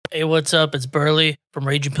Hey, what's up? It's Burley from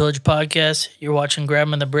Rage and Pillage Podcast. You're watching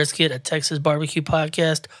Grabbing the Brisket, a Texas barbecue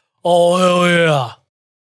podcast. Oh, hell yeah.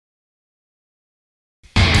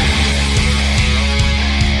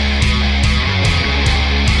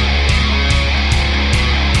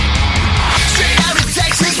 Straight out of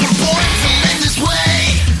Texas, we're born to live this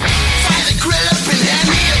way. Fire the grill up and hand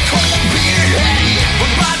me a cold beer. Hey,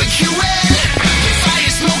 we're barbecuing, the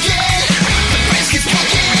fire's smoking, the brisket's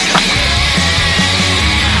cooking.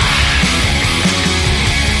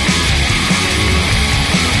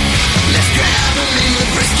 Let's grab 'em in the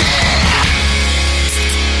brisket.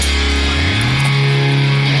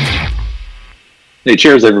 Hey,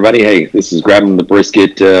 cheers, everybody. Hey, this is Grabbing the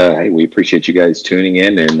Brisket. Hey, we appreciate you guys tuning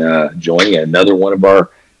in and joining another one of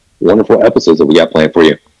our wonderful episodes that we got planned for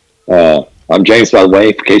you. I'm James, by the way,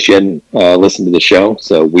 in case you hadn't listened to the show.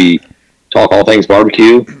 So we talk all things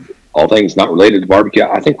barbecue, all things not related to barbecue.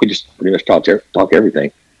 I think we just pretty much talk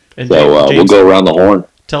everything. And So James, we'll go around the horn.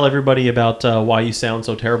 tell everybody about why you sound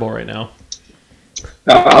so terrible right now.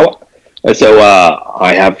 I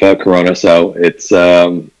have Corona, so it's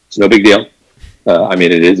no big deal. I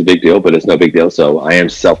mean, it is a big deal, but it's no big deal. So I am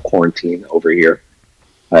self-quarantined over here.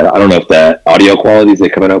 I don't know if the audio quality is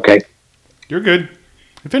coming okay. You're good.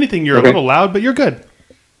 If anything, you're Okay. a little loud, but you're good.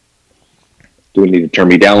 Do we need to turn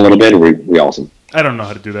me down a little bit, or are we awesome? I don't know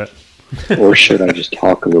how to do that. Or should I just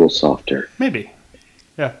talk a little softer? Maybe.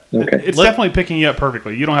 Yeah. Okay. It's Let- definitely picking you up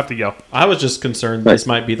perfectly. You don't have to yell. I was just concerned Right. this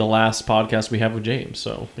might be the last podcast we have with James.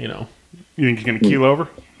 So, You think you're going to keel over?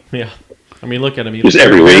 yeah. I mean, look at him. He Just was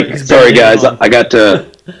every barely- week. he's Sorry, barely guys. on. I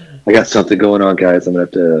got something going on, guys. I'm gonna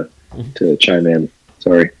have to chime in.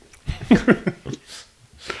 Sorry.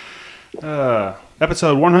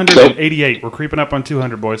 Episode 188. We're creeping up on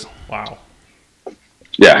 200, boys. Wow.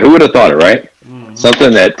 Yeah, who would have thought it, right?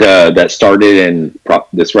 Something that started in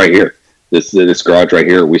this right here, this garage right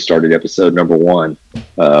here. We started episode number 1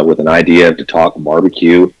 with an idea to talk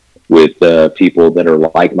barbecue with people that are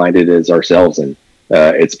like-minded as ourselves, and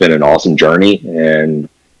it's been an awesome journey. And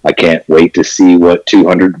I can't wait to see what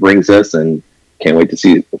 200 brings us, and can't wait to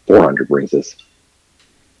see what 400 brings us.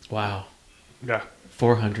 Wow. Yeah.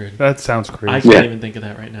 400. That sounds I crazy. can't Yeah. even think of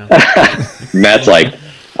that right now. Matt's like,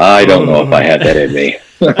 I don't know if I had that in me.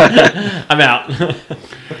 I'm out.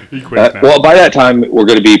 You quit now. Well, by that time, we're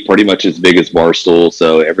going to be pretty much as big as Barstool,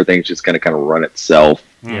 so everything's just going to kind of run itself.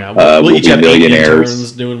 yeah. we'll We'll each be have 8 millionaires.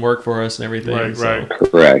 interns doing work for us and everything. Right, so. right.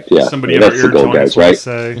 Correct, yeah. Somebody Yeah, in our that's the ear goal, telling guys, us what to right?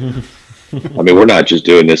 say. I mean, we're not just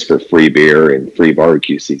doing this for free beer and free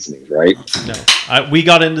barbecue seasonings, right? No. We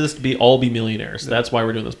got into this to all be millionaires. That's why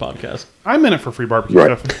we're doing this podcast. I'm in it for free barbecue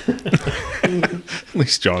Right. stuff. At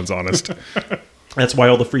least John's honest. That's why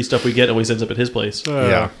all the free stuff we get always ends up at his place.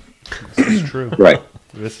 Yeah. This is true. Right.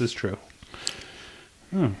 This is true.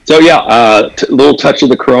 So, yeah, a little touch of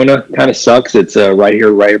the Corona kind of sucks. It's right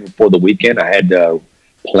here before the weekend. I had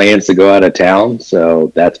plans to go out of town,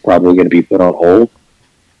 so that's probably going to be put on hold.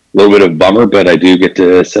 A little bit of a bummer, but I do get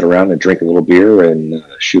to sit around and drink a little beer and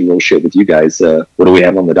shoot a little shit with you guys. What do we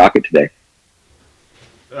have on the docket today?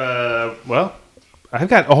 Well, I've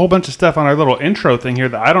got a whole bunch of stuff on our little intro thing here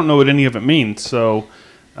that I don't know what any of it means. So,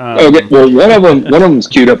 Okay, well, one of them's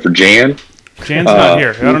queued up for Jan. Jan's not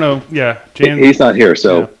here. I don't know. Yeah, Jan. He's not here,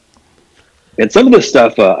 so. Yeah. And some of this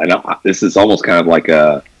stuff, this is almost kind of like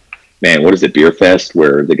what is it, Beer Fest,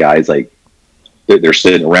 where the guys like they're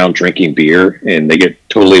sitting around drinking beer and they get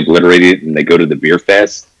totally obliterated and they go to the Beer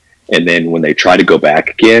Fest, and then when they try to go back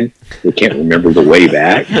again, they can't remember the way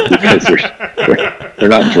back because they're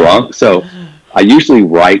not drunk. So I usually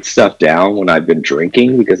write stuff down when I've been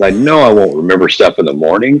drinking because I know I won't remember stuff in the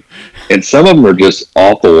morning. And some of them are just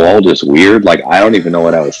off the wall, just weird. Like, I don't even know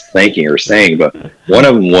what I was thinking or saying. But one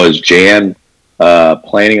of them was Jan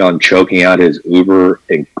planning on choking out his Uber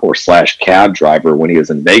or / cab driver when he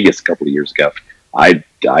was in Vegas a couple of years ago. I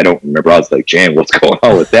don't remember. I was like, Jan, what's going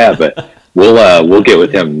on with that? But we'll get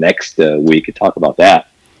with him next week and talk about that.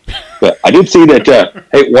 But I did see that.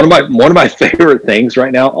 Hey, one of my favorite things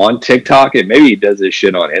right now on TikTok, and maybe he does this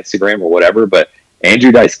shit on Instagram or whatever. But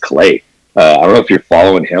Andrew Dice Clay, I don't know if you're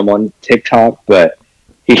following him on TikTok, but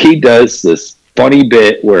he does this funny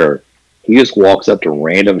bit where he just walks up to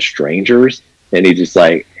random strangers and he just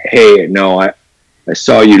like, hey, no, I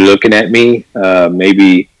saw you looking at me.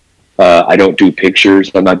 Maybe I don't do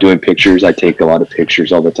pictures. I'm not doing pictures. I take a lot of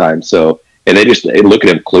pictures all the time. So. And they look at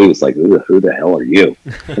him clueless, like, who the hell are you?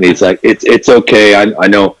 And he's like, it's okay. I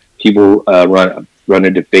know people run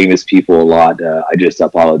into famous people a lot. I just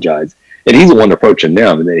apologize. And he's the one approaching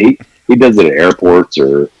them. And then he does it at airports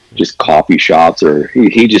or just coffee shops, or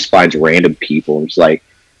he just finds random people and it's like,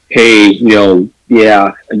 hey,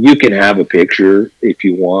 yeah, you can have a picture if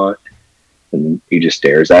you want. And he just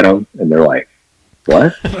stares at them, and they're like,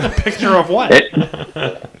 what? Picture of what?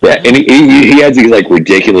 Yeah, and he has these like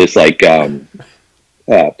ridiculous, like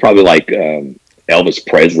probably like Elvis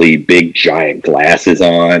Presley, big giant glasses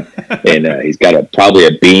on, and he's got probably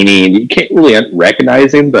a beanie, and you can't really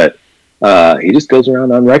recognize him, but he just goes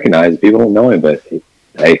around unrecognized. People don't know him, but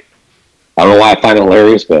hey, I don't know why I find it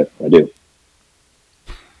hilarious, but I do.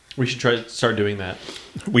 We should try to start doing that.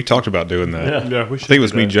 We talked about doing that. Yeah. Yeah, we I should. think it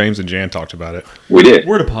was do me, that. James, and Jan talked about it. We did.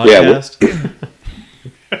 We're a Yeah, podcast.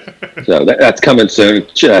 so that's coming soon.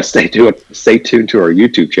 Stay tuned to our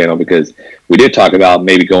YouTube channel because we did talk about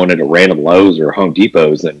maybe going into random Lowe's or Home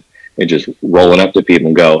Depots and just rolling up to people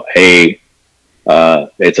and go, hey,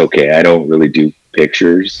 it's okay. I don't really do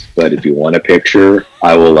pictures, but if you want a picture,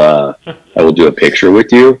 I will do a picture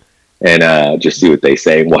with you and just see what they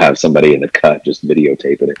say. And we'll have somebody in the cut just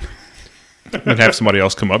videotaping it. And have somebody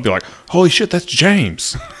else come up and be like, holy shit, that's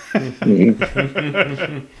James. Yeah,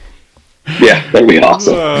 that'd be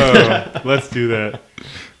awesome. Let's do that.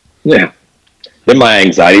 Yeah. Then my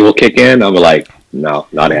anxiety will kick in. I'll be like, no,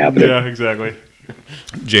 not happening. Yeah, exactly.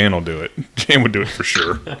 Jan will do it. Jan would do it for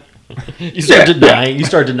sure. You start denying. You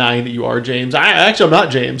start denying that you are James. I'm not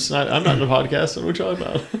James. I'm not in the podcast. What are we talking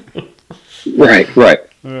about? Right.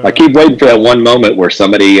 I keep waiting for that one moment where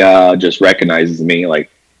somebody just recognizes me,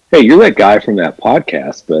 like, hey, you're that guy from that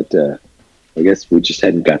podcast, but I guess we just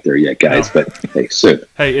hadn't got there yet, guys. No. But hey, soon.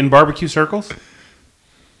 Hey, in barbecue circles,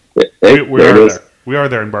 Hey, we there are it is. there. We are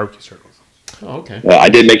there in barbecue circles. Oh, okay. I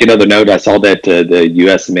did make another note. I saw that the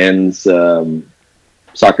U.S. men's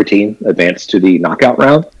soccer team advanced to the knockout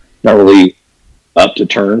round. Not really up to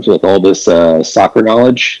terms with all this soccer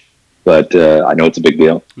knowledge, but I know it's a big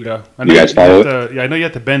deal. Yeah, I You guys follow it? Yeah, I know you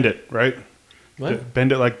have to bend it, right? What?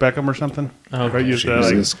 Bend it like Beckham or something. Oh, right? You have to, like,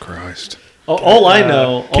 Jesus Christ. All I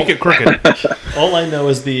know. kick it crooked. All I know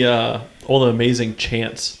is all the amazing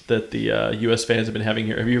chants that the U.S. fans have been having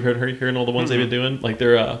here. Have you heard all the ones they've been doing? Like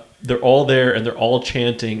they're all there and they're all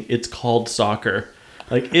chanting, "It's called soccer."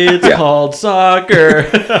 Like it's called soccer.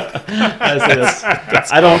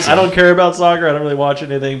 I don't care about soccer. I don't really watch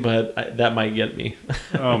anything, but that might get me.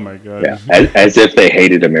 Oh my god. Yeah, as if they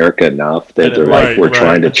hated America enough that they're like, we're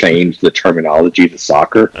trying to change the terminology to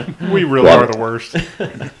soccer. We really are the worst.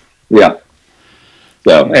 Yeah.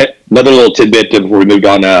 So another little tidbit before we moved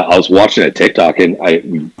on. I was watching a TikTok,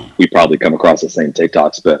 and we probably come across the same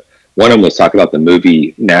TikToks, but one of them was talking about the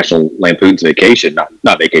movie National Lampoon's Vacation,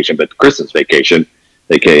 not Vacation, but Christmas Vacation,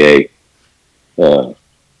 aka, and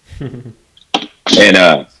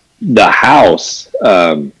the house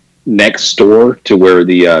next door to where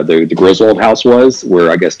the Griswold house was, where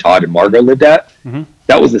I guess Todd and Margo lived at. Mm-hmm.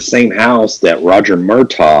 That was the same house that Roger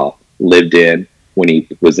Murtaugh lived in when he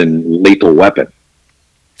was in Lethal Weapon.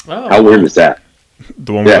 Oh, How weird is that?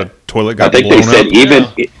 The one where the toilet I got think blown they said up. even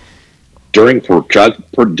during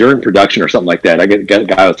production or something like that. I get a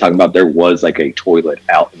guy was talking about there was like a toilet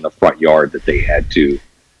out in the front yard that they had to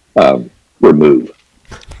remove.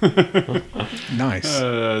 Nice.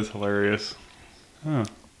 That's hilarious. Huh.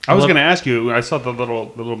 I was going to ask you. I saw the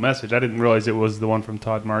little message. I didn't realize it was the one from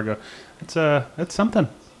Todd Margo. That's something.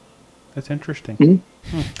 That's interesting.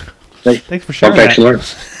 Mm-hmm. Thanks for sharing Fun fact that. you learn.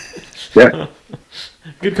 Yeah,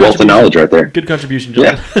 good wealth of knowledge right there. Good contribution,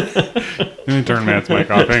 John. Let me turn Matt's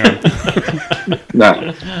mic off. Hang on.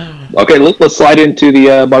 No. Okay, let's slide into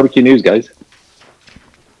the barbecue news, guys.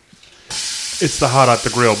 It's the Hot at the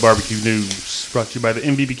Grill Barbecue News, brought to you by the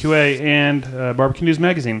MBBQA and Barbecue News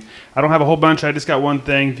Magazine. I don't have a whole bunch. I just got one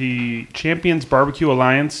thing. The Champions Barbecue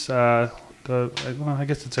Alliance, I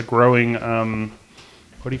guess it's a growing,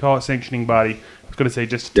 what do you call it, sanctioning body. I was going to say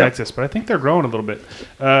just Texas, but I think they're growing a little bit.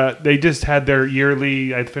 They just had their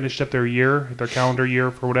yearly, I finished up their calendar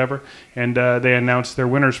year for whatever, and they announced their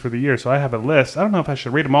winners for the year. So I have a list. I don't know if I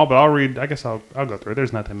should read them all, but I guess I'll go through it.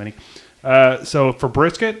 There's not that many. So for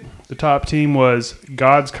brisket, the top team was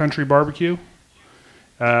God's Country Barbecue.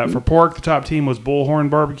 For pork, the top team was Bullhorn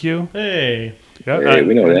Barbecue. Hey. Yeah, Hey,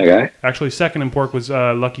 we know that guy. Actually, second in pork was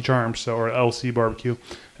Lucky Charms, or LC Barbecue,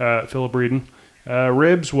 Philip Reedon.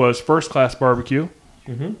 Ribs was First Class Barbecue.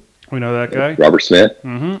 Mm-hmm. We know that guy. Robert Smith.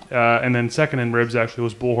 Mm-hmm. And then second in ribs actually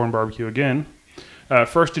was Bullhorn Barbecue again.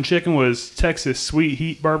 First in chicken was Texas Sweet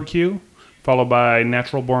Heat Barbecue, followed by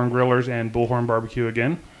Natural Born Grillers and Bullhorn Barbecue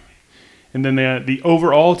again. And then the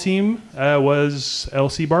overall team was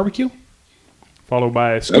LC Barbecue, followed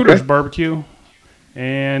by Scooter's Barbecue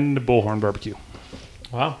and Bullhorn Barbecue.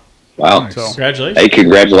 Wow. Wow. So, Congratulations. Hey,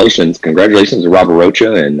 congratulations to Robert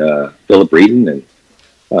Rocha and Philip Reedon and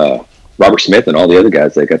Robert Smith and all the other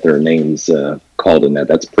guys that got their names called in that.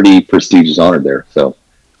 That's a pretty prestigious honor there. So,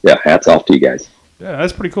 yeah, hats off to you guys. Yeah,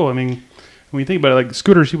 that's pretty cool. I mean, when you think about it, like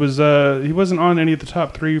Scooters, he wasn't on any of the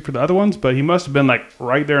top 3 for the other ones, but he must have been like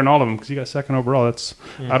right there in all of them because he got second overall.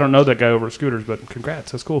 I don't know that guy over at Scooters, but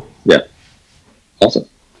congrats, that's cool. Yeah, awesome.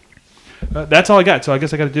 That's all I got. So I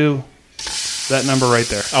guess I got to do that number right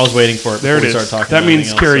there. I was waiting for it. There it before we is. start talking That about means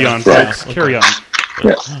anything carry else. on, Right. folks. Carry on.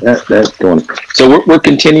 Yeah, that's going. So we're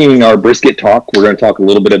continuing our brisket talk. We're going to talk a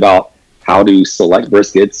little bit about how to select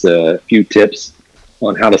briskets, a few tips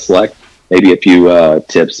on how to select, maybe a few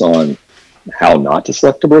tips on how not to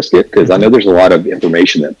select a brisket, because I know there's a lot of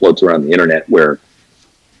information that floats around the internet where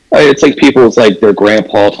it's like it's like their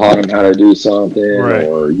grandpa taught them how to do something, Right.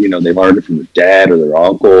 or they learned it from their dad or their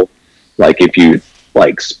uncle. Like if you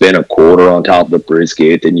like spin a quarter on top of the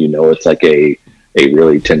brisket, then it's like a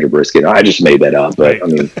really tender brisket. I just made that up, but Right. I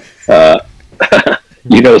mean,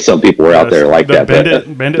 some people are out there like the that.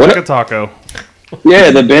 Bend it what- like a taco.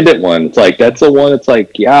 yeah, the bend it one. It's like that's the one. It's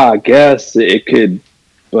like, yeah, I guess it could,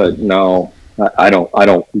 but no, I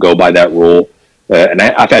don't go by that rule. And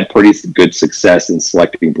I've had pretty good success in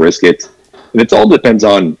selecting briskets, and it all depends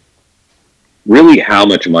on really how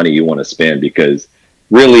much money you want to spend, because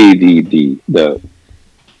really the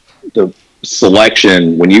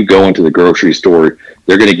selection, when you go into the grocery store,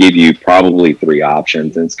 they're going to give you probably 3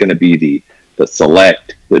 options, and it's going to be the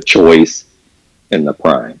select, the choice, and the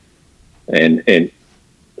prime. And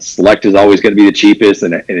select is always going to be the cheapest,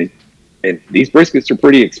 and these briskets are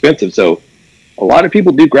pretty expensive, so a lot of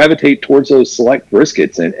people do gravitate towards those select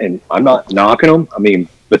briskets, and I'm not knocking them. I mean,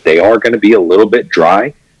 but they are going to be a little bit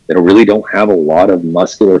dry. They really don't have a lot of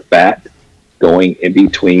muscular fat going in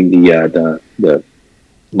between the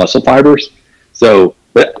muscle fibers. So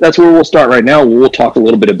that's where we'll start right now. We'll talk a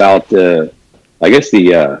little bit about the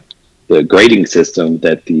grading system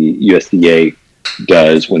that the USDA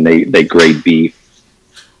does when they grade beef.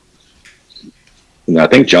 And I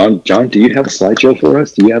think John, do you have a slideshow for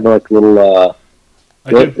us? Do you have like a little? I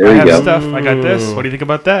There you have go. stuff. I got this. What do you think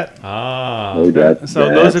about that? Oh, So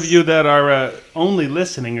those of you that are only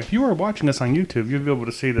listening, if you are watching us on YouTube, you'll be able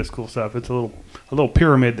to see this cool stuff. It's a little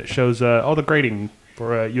pyramid that shows all the grading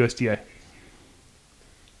for USDA.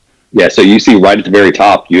 Yeah, so you see right at the very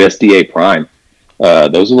top, USDA Prime.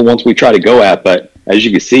 Those are the ones we try to go at, but as you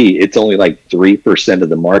can see, it's only like 3% of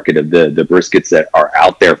the market of the briskets that are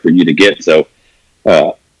out there for you to get. So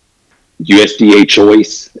USDA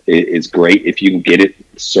Choice is great if you can get it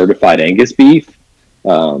certified Angus beef.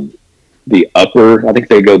 The upper, I think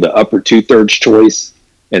they go the upper 2/3 choice,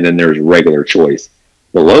 and then there's regular choice.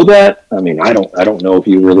 Below that, I mean, I don't know if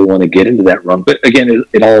you really want to get into that run. But again,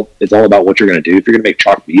 it's all about what you're going to do. If you're going to make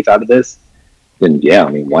chalk beef out of this, then yeah,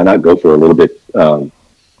 I mean, why not go for a little bit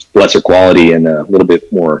lesser quality and a little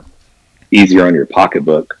bit more easier on your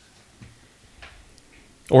pocketbook.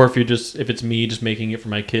 Or if it's me just making it for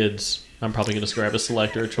my kids, I'm probably going to grab a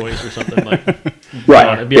select or a choice or something like.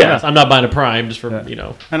 Right. Be honest, I'm not buying a prime just for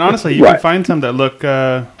And honestly, you Right. can find some that look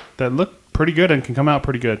pretty good and can come out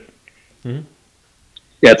pretty good.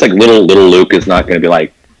 Yeah, it's like little Luke is not going to be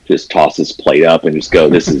like, just toss his plate up and just go,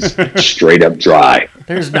 this is straight up dry.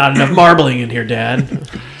 There's not enough marbling in here, Dad.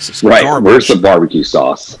 Right. Garbage. Where's the barbecue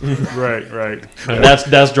sauce? Right. And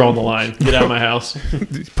that's drawing the line. Get out of my house.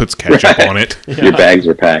 Puts ketchup on it. Your bags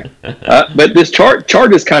are packed. But this chart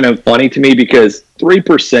is kind of funny to me because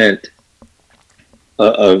 3%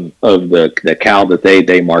 of the cow that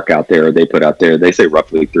they mark out there, or they put out there, they say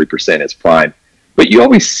roughly 3% is prime. But you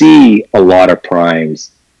always see a lot of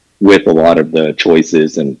primes with a lot of the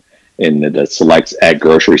choices and the selects at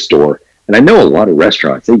grocery store. And I know a lot of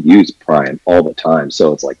restaurants, they use prime all the time.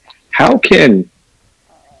 So it's like, how can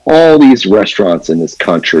all these restaurants in this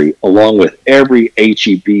country, along with every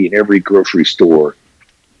H-E-B and every grocery store,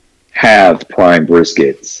 have prime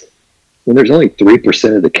briskets when there's only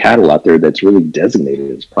 3% of the cattle out there that's really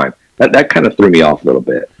designated as prime? That kind of threw me off a little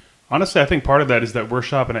bit. Honestly, I think part of that is that we're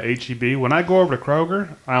shopping at H-E-B. When I go over to Kroger,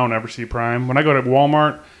 I don't ever see prime. When I go to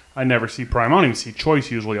Walmart, I never see prime. I don't even see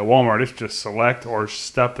choice usually at Walmart. It's just select or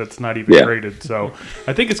stuff that's not even graded. So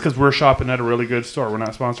I think it's because we're shopping at a really good store. We're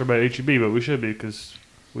not sponsored by H-E-B, but we should be because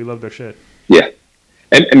we love their shit. Yeah.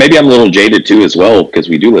 And maybe I'm a little jaded too as well because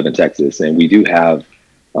we do live in Texas and we do have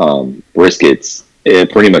briskets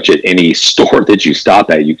pretty much at any store that you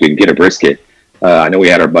stop at. You can get a brisket. I know we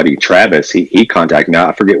had our buddy Travis. He contacted me.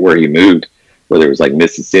 I forget where he moved, whether it was like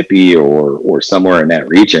Mississippi or somewhere in that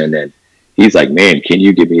region. And he's like, man, can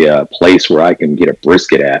you give me a place where I can get a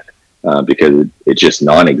brisket at? Because it's just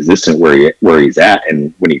non-existent where he's at.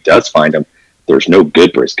 And when he does find them, there's no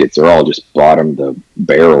good briskets. They're all just bottom the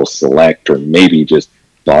barrel select or maybe just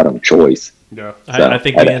bottom choice. Yeah. So, I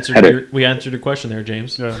think we answered your question there,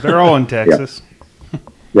 James. Yeah. They're all in Texas.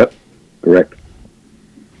 Yep, correct.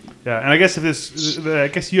 Yeah, and I guess I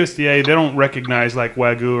guess USDA, they don't recognize like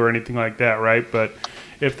Wagyu or anything like that, right? But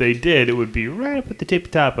if they did, it would be right up at the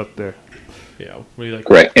tip top up there. Yeah, what do you like?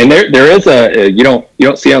 Correct. And there is you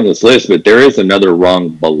don't see on this list, but there is another rung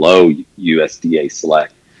below USDA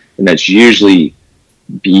select, and that's usually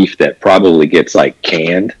beef that probably gets like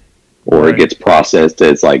canned, or Right. it gets processed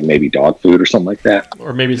as like maybe dog food or something like that.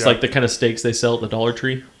 Or maybe it's Yeah. like the kind of steaks they sell at the Dollar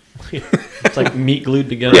Tree. It's like meat glued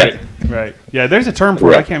together. Yeah. Right. Yeah, there's a term for it.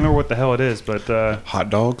 I Correct. can't remember what the hell it is, but Hot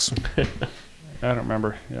dogs. I don't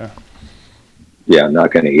remember. Yeah. Yeah, I'm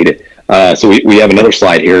not going to eat it. So we have another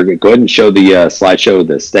slide here. Go ahead and show the slideshow of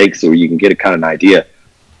the steaks so you can get a kind of an idea.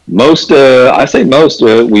 Most, I say most,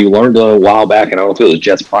 we learned a while back, and I don't know if it was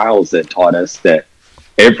Jess Piles that taught us that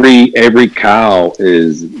every cow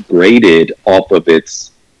is graded off of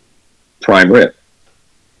its prime rib.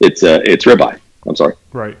 It's ribeye. I'm sorry.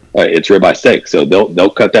 Right. It's ribeye steak. So they'll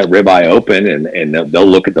cut that ribeye open and they'll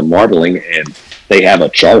look at the marbling, and they have a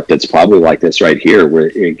chart that's probably like this right here, where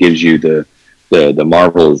it gives you the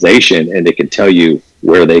marbleization, and they can tell you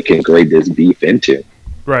where they can grade this beef into.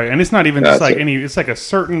 Right. And it's not even just like So- it's like a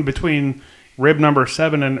certain between rib number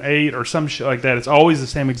 7 and 8 or some shit like that. It's always the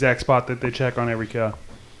same exact spot that they check on every cow.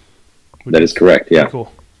 Which That is correct. Yeah. pretty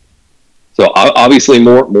cool. So obviously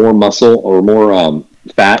more muscle or more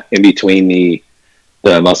fat in between the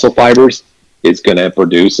muscle fibers is going to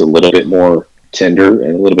produce a little bit more tender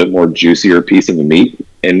and a little bit more juicier piece of the meat.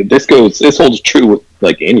 And this holds true with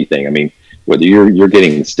like anything. I mean, whether you're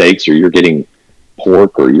getting steaks or you're getting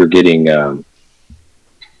pork or you're getting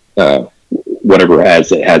whatever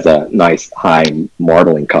has a nice high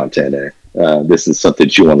marbling content in it. This is something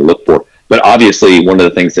that you want to look for. But obviously, one of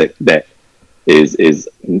the things that is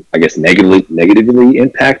I guess negatively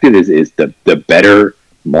impacted is the better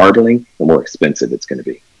marbling, the more expensive it's going to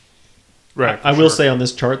be. Right. I will say on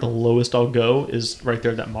this chart, the lowest I'll go is right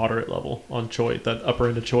there, that moderate level on choice, that upper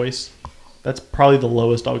end of choice. That's probably the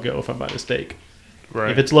lowest I'll go if I'm buying a steak.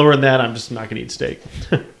 Right. If it's lower than that, I'm just not going to eat steak.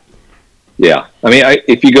 Yeah, I mean,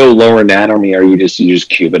 if you go lower than that, I mean, are you just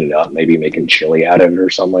cubing it up, maybe making chili out of it or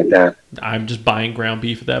something like that? I'm just buying ground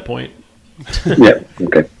beef at that point. Yeah.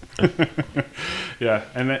 Okay. Yeah,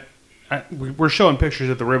 and we're showing pictures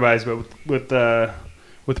of the ribeyes, but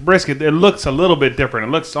with brisket, it looks a little bit different.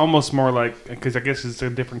 It looks almost more like, because I guess it's a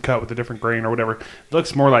different cut with a different grain or whatever. It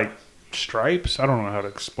looks more like stripes. I don't know how to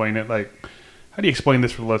explain it. Like, how do you explain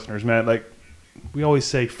this for the listeners, Matt? Like, we always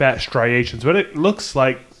say fat striations, but it looks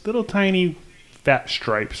like little tiny fat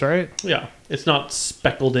stripes, right? Yeah, it's not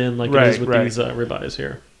speckled in like Right, it is with right. these ribeyes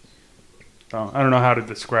here. I don't know how to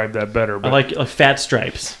describe that better. But I like fat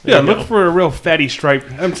stripes. There yeah, you look go. for a real fatty stripe.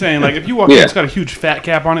 I'm saying, like, if you walk in, Yeah. it's got a huge fat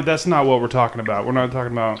cap on it. That's not what we're talking about. We're not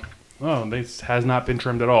talking about, oh, this has not been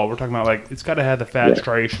trimmed at all. We're talking about, like, it's got to have the fat Yeah.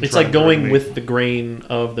 striations. It's running like through going the with the grain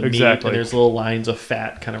of the meat, Exactly. and there's little lines of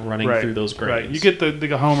fat kind of running meat. through those grains. Right. You get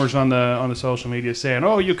the homers on the social media saying,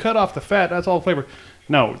 "Oh, you cut off the fat. That's all flavor."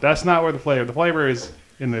 No, that's not where the flavor. The flavor is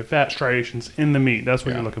in the fat striations in the meat. That's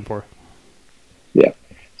what you're looking for. Yeah.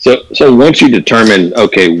 So once you determine,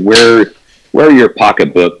 okay, where your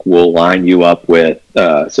pocketbook will line you up with,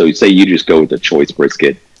 so say you just go with the choice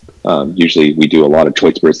brisket. Usually we do a lot of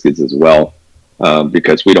choice briskets as well,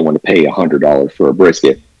 because we don't want to pay $100 for a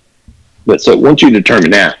brisket. But so once you determine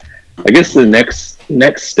that, I guess the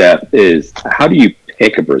next step is, how do you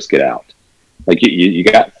pick a brisket out? Like you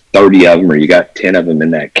got 30 of them or you got 10 of them in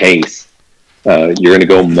that case. You're going to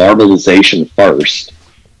go marbleization first.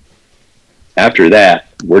 After that,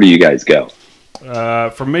 where do you guys go?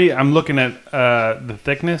 For me, I'm looking at the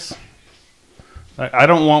thickness. I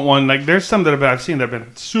don't want one like there's some that I've seen that have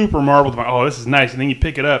been super marbled. I'm like, oh, this is nice, and then you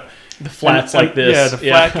pick it up. the flats and, like this. Yeah, the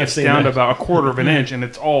flat I've gets seen down to that. about a quarter of an inch, and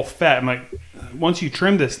it's all fat. I'm like, once you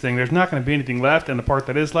trim this thing, there's not going to be anything left, and the part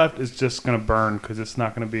that is left is just going to burn because it's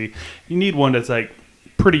not going to be. You need one that's like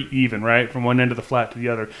pretty even, right, from one end of the flat to the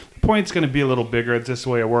other. The point's going to be a little bigger. It's just the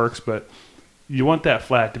way it works, but you want that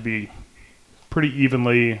flat to be pretty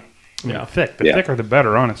evenly thick. The Yeah. thicker, the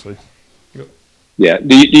better, honestly. Yeah.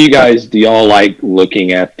 Do y'all like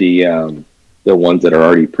looking at the ones that are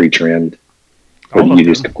already pre-trimmed, or I'll do look you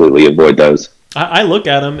just at 'em. completely avoid those? I look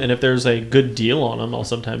at them, and if there's a good deal on them, I'll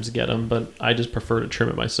sometimes get them, but I just prefer to trim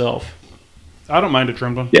it myself. I don't mind a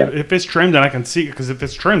trimmed one. Yeah. If it's trimmed, then I can see, because if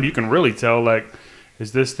it's trimmed, you can really tell, like,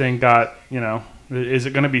 is this thing got, is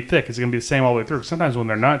it going to be thick? Is it going to be the same all the way through? 'Cause sometimes when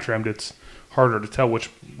they're not trimmed, it's harder to tell which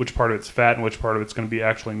part of it's fat and which part of it's going to be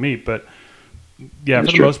actually meat. But yeah, That's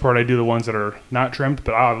for the true. most part, I do the ones that are not trimmed,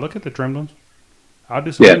 but I'll look at the trimmed ones. I'll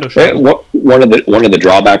do some Yeah, window shopping. one of the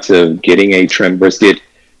drawbacks of getting a trim brisket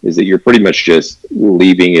is that you're pretty much just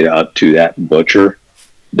leaving it up to that butcher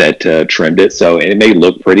that trimmed it. So it may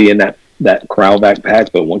look pretty in that crowd back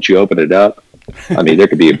pack, but once you open it up, I mean, there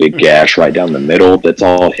could be a big gash right down the middle that's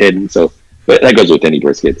all hidden. So, but that goes with any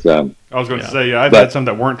briskets. I was going to say, yeah, I've But- had some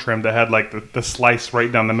that weren't trimmed that had like the slice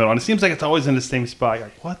right down the middle, and it seems like it's always in the same spot. You're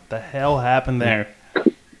like, what the hell happened there?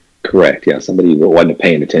 Correct. Yeah, somebody wasn't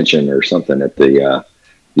paying attention or something at the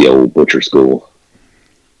old butcher school.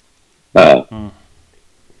 I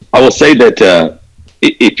will say that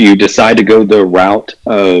if you decide to go the route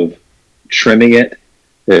of trimming it,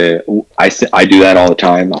 I do that all the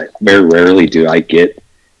time. Very rarely do I get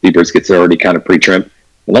the briskets that are already kind of pre-trimmed,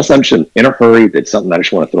 unless I'm just in a hurry. That's something I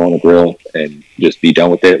just want to throw on the grill and just be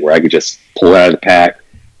done with it. Where I could just pull it out of the pack,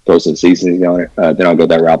 throw some seasoning on it, then I'll go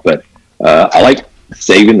that route. But I like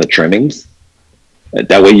saving the trimmings.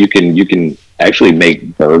 That way you can actually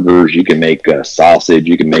make burgers. You can make sausage.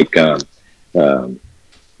 You can make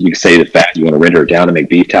you can save the fat. You want to render it down and make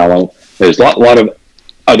beef tallow. There's a lot of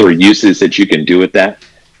other uses that you can do with that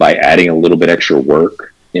by adding a little bit extra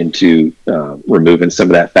work into removing some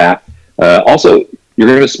of that fat. Also, you're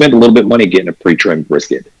going to spend a little bit of money getting a pre-trimmed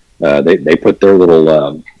brisket. They put their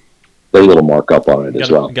little markup on it as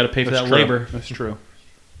well. You got to pay for That's that true. labor. That's true.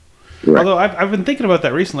 Correct. Although I've been thinking about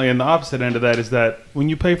that recently, and the opposite end of that is that when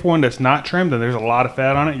you pay for one that's not trimmed and there's a lot of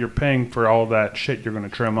fat on it, you're paying for all that shit you're going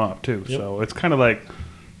to trim up too. Yep. So it's kind of like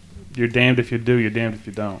you're damned if you do, you're damned if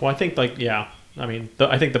you don't. Well, I think I mean,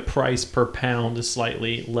 I think the price per pound is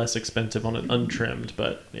slightly less expensive on an untrimmed,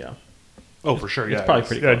 but yeah. Oh, for sure. Yeah, It's probably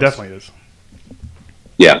pretty yeah, it close. definitely is.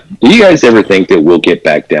 Yeah. Do you guys ever think that we'll get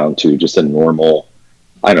back down to just a normal,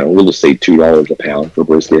 I don't know, we'll just say $2 a pound for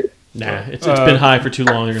brisket? Nah, it's been high for too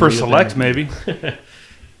long. For select, maybe.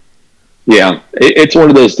 Yeah. It's one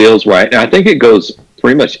of those deals where I think it goes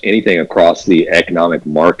pretty much anything across the economic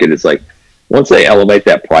market. It's like once they elevate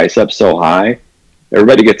that price up so high,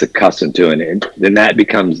 everybody gets accustomed to it, and then that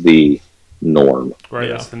becomes the norm. Right,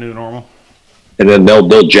 Yeah. that's the new normal. And then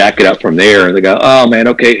they'll jack it up from there, and they go, "Oh man,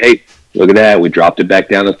 okay, hey, look at that, we dropped it back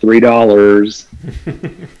down to $3."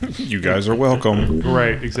 You guys are welcome.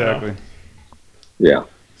 Right, exactly. Yeah,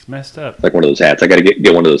 It's messed up. like one of those hats. I got to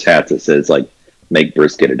get one of those hats that says like "Make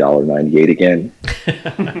brisket $1.98 again."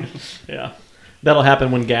 Yeah, that'll happen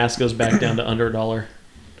when gas goes back down to under $1.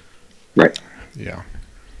 Right. Yeah.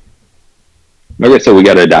 Okay, so we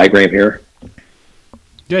got a diagram here.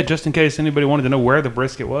 Yeah, just in case anybody wanted to know where the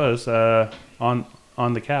brisket was on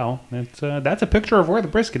the cow, that's a picture of where the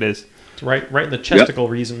brisket is. It's right in the chesticle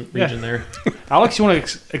region there. Alex, you want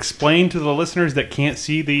to explain to the listeners that can't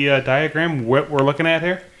see the diagram what we're looking at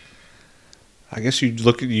here? I guess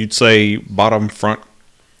you'd say bottom front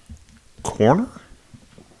corner.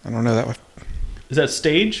 I don't know that would. Is that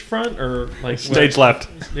stage front or like Stage left.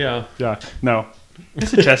 Yeah. Yeah, no.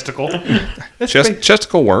 It's a chesticle.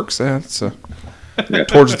 Chesticle works. That's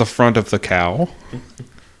towards the front of the cow.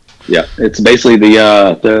 Yeah, it's basically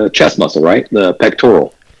the chest muscle, right? The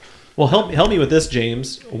pectoral. Well, help me with this,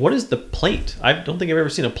 James. What is the plate? I don't think I've ever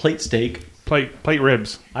seen a plate steak. plate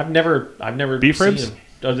ribs. I've never Beef seen ribs? them.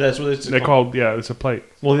 Oh, that's what it's They're called, yeah, it's a plate.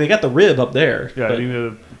 Well, they got the rib up there. Yeah, but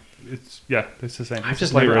it's the same. I've It's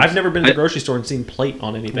just plate never. ribs. I've never been to the grocery store and seen plate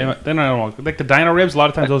on anything. They're not like the dino ribs. A lot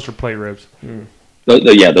of times those are plate ribs.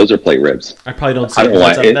 Yeah, those are plate ribs. I probably don't see I it. don't know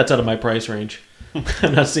why. That's out of my price range.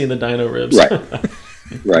 I'm not seeing the dino ribs. Right.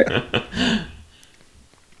 Right.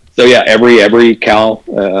 So yeah, every cow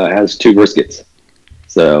has 2 briskets.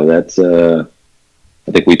 So that's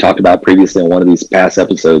I think we talked about previously on one of these past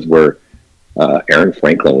episodes where Aaron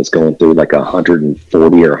Franklin was going through like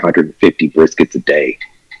 140 or 150 briskets a day.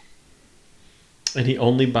 And he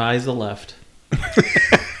only buys the left.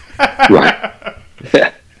 Right.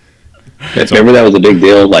 Remember that was a big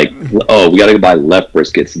deal. Like, oh, we got to buy left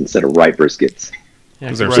briskets instead of right briskets. Yeah,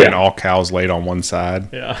 Because they're Right. saying all cows laid on one side.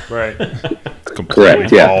 yeah. Right. It's completely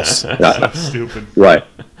Correct, yeah. false. Yeah. Stupid. Right.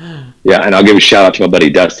 Yeah, and I'll give a shout out to my buddy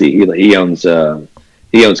Dusty. He owns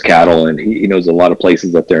cattle, and he knows a lot of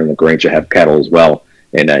places up there in LaGrange that have cattle as well.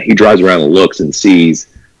 And he drives around and looks and sees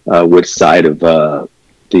which side of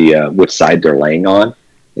which side they're laying on.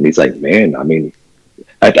 And he's like, man, I mean,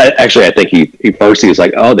 I think he first he was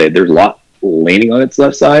like, oh, there's a lot leaning on its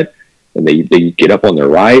left side, and they get up on their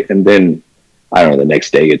right, and then I don't know, the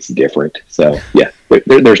next day it's different. So yeah,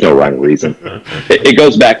 there's no rhyme or reason. It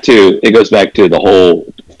goes back to the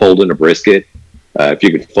whole folding a brisket. If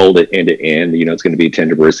you could fold it end to end, it's going to be a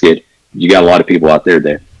tender brisket. You got a lot of people out there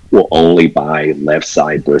that will only buy left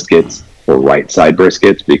side briskets or right side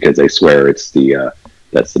briskets because they swear it's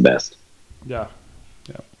that's the best. Yeah.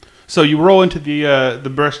 So you roll into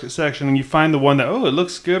the brisket section and you find the one that, oh, it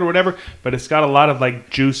looks good or whatever, but it's got a lot of like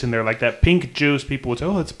juice in there, like that pink juice. People would say,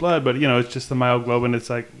 oh, it's blood, but it's just the myoglobin. It's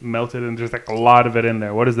like melted and there's like a lot of it in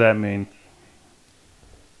there. What does that mean?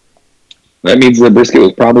 That means the brisket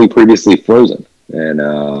was probably previously frozen.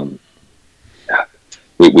 And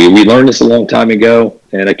we learned this a long time ago,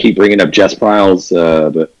 and I keep bringing up Jess Pryles,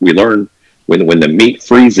 but we learned when the meat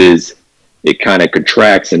freezes, it kind of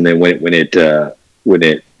contracts, and then when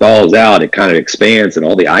it thaws out, it kind of expands, and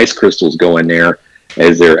all the ice crystals go in there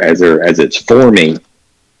as it's forming,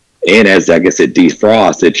 and as I guess it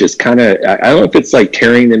defrosts. It just kind of, I don't know if it's like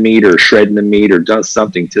tearing the meat or shredding the meat or does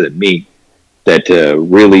something to the meat that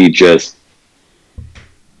really just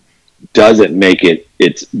doesn't make it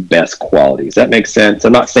its best quality. Does that make sense?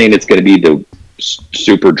 I'm not saying it's going to be the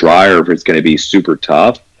super dry or if it's going to be super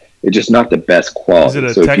tough. It's just not the best quality.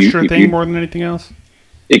 Is it a texture thing more than anything else?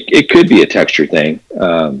 It could be a texture thing.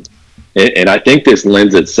 And I think this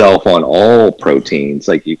lends itself on all proteins.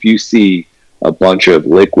 Like if you see a bunch of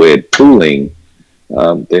liquid pooling,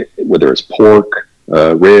 whether it's pork,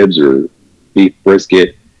 ribs, or beef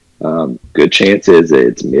brisket, good chances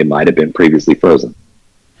it might have been previously frozen.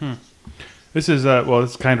 This is,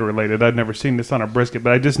 it's kind of related. I've never seen this on a brisket,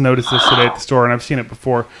 but I just noticed this today at the store, and I've seen it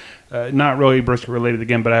before. Not really brisket related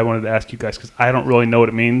again, but I wanted to ask you guys because I don't really know what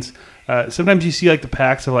it means. Sometimes you see like the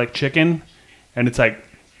packs of like chicken, and it's like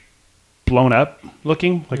blown up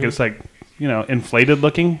looking, like it's like, inflated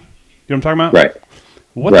looking. You know what I'm talking about? Right.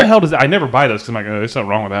 What the hell does that? I never buy those because I'm like, oh, there's something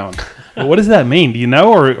wrong with that one. But what does that mean? Do you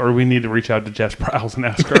know, or we need to reach out to Jess Pryles and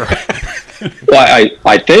ask her? Well,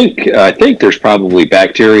 I think there's probably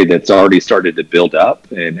bacteria that's already started to build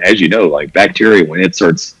up, and as you know, like bacteria when it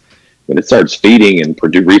starts feeding and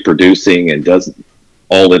reproducing and does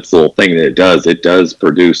all its little thing that it does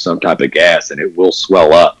produce some type of gas, and it will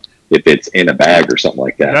swell up if it's in a bag or something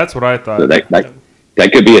like that. That's what I thought. So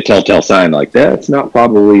that could be a telltale sign. Like that's not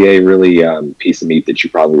probably a really piece of meat that you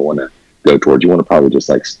probably want to go towards. You want to probably just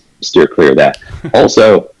like steer clear of that.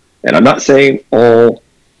 Also, and I'm not saying all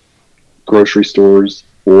grocery stores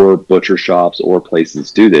or butcher shops or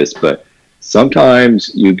places do this, but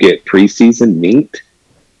sometimes you get pre-seasoned meat.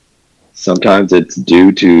 Sometimes it's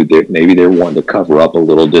due to maybe they're wanting to cover up a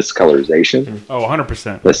little discolorization. Oh,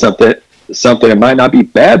 100%. That's something that might not be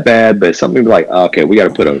bad, but something like, okay, we got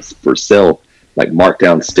to put a for sale, like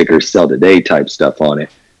markdown stickers, sell today type stuff on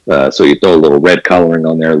it. So you throw a little red coloring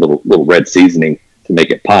on there, a little red seasoning to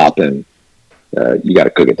make it pop, and you got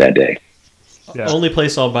to cook it that day. Yeah. Only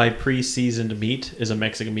place I'll buy pre-seasoned meat is a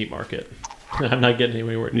Mexican meat market. I'm not getting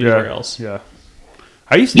anywhere else. Yeah.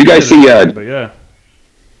 I used to. You guys see? But yeah.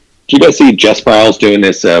 Do you guys see Jess Pryles doing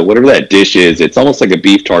this? Whatever that dish is, it's almost like a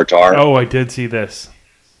beef tartare. Oh, I did see this.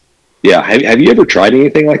 Yeah. Have you ever tried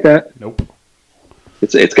anything like that? Nope.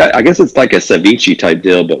 It's got. I guess it's like a ceviche type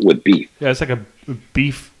deal, but with beef. Yeah, it's like a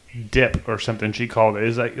beef dip or something. She called it.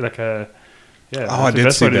 It's like a. Yeah. Oh, I did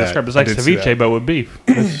see that. It's like ceviche, but with beef.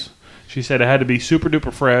 She said it had to be super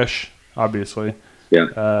duper fresh, obviously.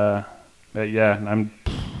 Yeah. Yeah,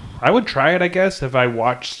 I would try it, I guess, if I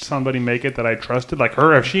watched somebody make it that I trusted, like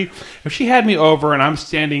her. If she had me over and I'm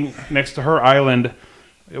standing next to her island,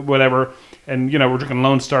 whatever, and we're drinking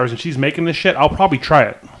Lone Stars and she's making this shit, I'll probably try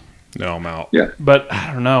it. No, I'm out. Yeah. But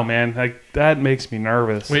I don't know, man. Like that makes me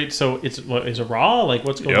nervous. Wait, so is it raw? Like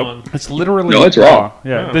what's going on? It's literally no, it's raw.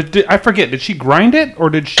 Yeah. Oh. I forget. Did she grind it or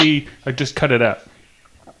did she just cut it up?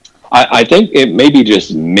 I think it maybe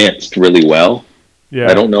just minced really well. Yeah.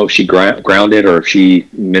 I don't know if she ground it or if she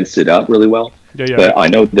minced it up really well. Yeah. But I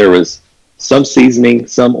know there was some seasoning,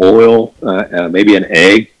 some oil, maybe an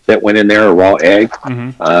egg that went in there, a raw egg,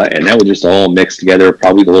 and that was just all mixed together.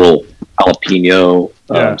 Probably a little jalapeno,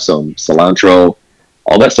 some cilantro,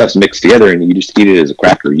 all that stuff's mixed together, and you just eat it as a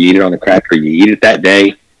cracker. You eat it on a cracker. You eat it that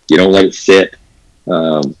day. You don't let it sit.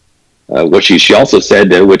 What she also said,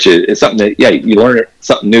 which is something that you learn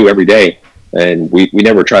something new every day, and we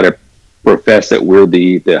never try to profess that we're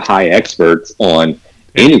the high experts on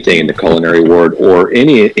anything in the culinary world or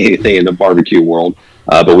anything in the barbecue world,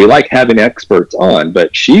 but we like having experts on.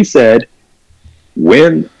 But she said,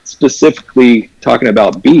 when specifically talking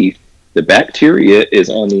about beef, the bacteria is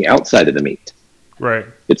on the outside of the meat. Right.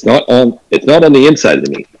 It's not on the inside of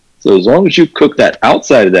the meat. So as long as you cook that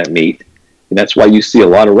outside of that meat, and that's why you see a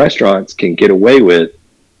lot of restaurants can get away with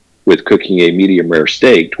cooking a medium rare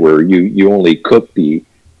steak, where you only cook the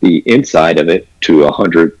inside of it to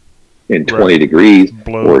 120 degrees,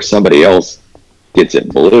 or somebody else gets it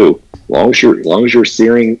blue. As long as you're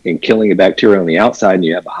searing and killing the bacteria on the outside, and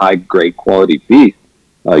you have a high grade quality beef,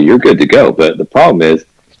 you're good to go. But the problem is,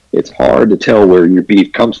 it's hard to tell where your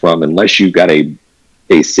beef comes from unless you've got a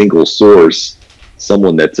a single source,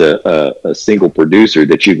 someone that's a single producer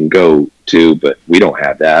that you can go to, but we don't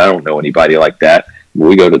have that. I don't know anybody like that.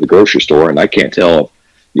 We go to the grocery store, and I can't tell if,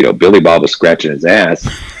 you know, Billy Bob was scratching his ass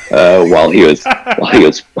while he was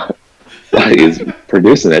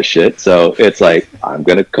producing that shit. So it's like, I'm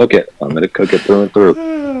gonna cook it. I'm gonna cook it through and through.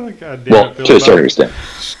 Oh, God damn Well, it, Billy to a Bob. certain extent.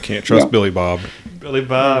 Just can't trust Yeah. Billy Bob. Billy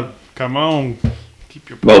Bob, come on. Keep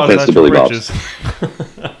your No paws offense out to your Billy Bob's. britches.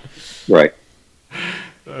 Right.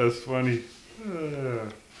 That's funny.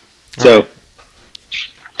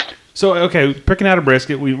 So okay, picking out a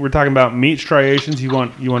brisket. We're talking about meat striations. You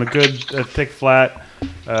want a good thick flat.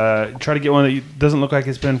 Try to get one that doesn't look like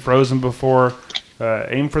it's been frozen before.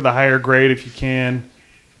 Aim for the higher grade if you can.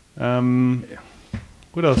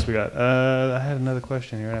 What else we got? I had another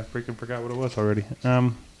question here. I freaking forgot what it was already.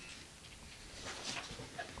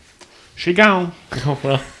 She gone. Oh,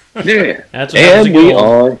 well, yeah. that's what happens And to we get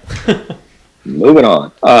old. are moving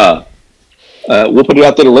on. We'll put it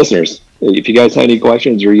out to the listeners. If you guys have any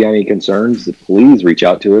questions or you have any concerns, please reach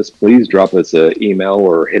out to us. Please drop us an email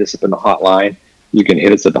or hit us up in the hotline. You can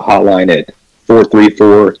hit us at the hotline at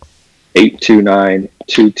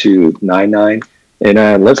 434-829-2299.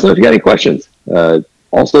 And let us know if you got any questions.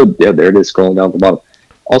 Also, yeah, there it is scrolling down at the bottom.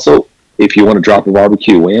 Also, if you want to drop a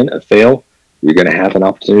barbecue win, a fail, you're going to have an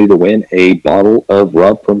opportunity to win a bottle of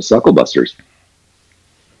rub from Suckle-Busters.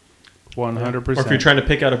 100%. Or if you're trying to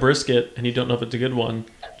pick out a brisket and you don't know if it's a good one,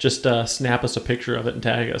 just snap us a picture of it and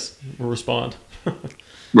tag us. We'll respond.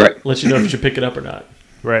 Right. Let you know if you should pick it up or not.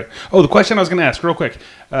 Right. Oh, the question I was going to ask real quick.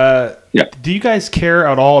 Yeah. Do you guys care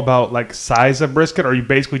at all about like size of brisket, or are you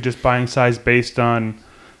basically just buying size based on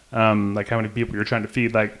like how many people you're trying to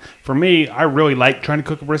feed? Like for me, I really like trying to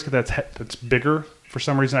cook a brisket that's bigger. For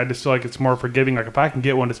some reason, I just feel like it's more forgiving. Like if I can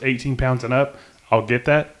get one that's 18 pounds and up, I'll get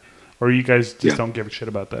that. Or you guys just don't give a shit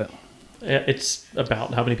about that? It's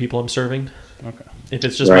about how many people I'm serving. Okay. If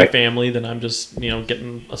it's just my Right. family, then I'm just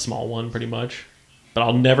getting a small one pretty much. But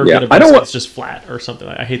I'll never Yeah, get a I brisket don't that's just flat or something.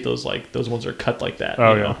 I hate those those ones that are cut like that.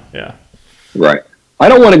 Oh, you know? Yeah. Right. I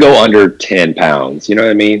don't want to go under 10 pounds. You know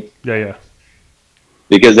what I mean? Yeah.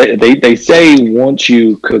 Because they say once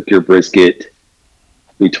you cook your brisket,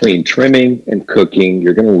 between trimming and cooking,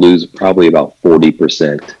 you're going to lose probably about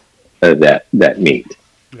 40% of that meat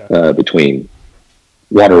between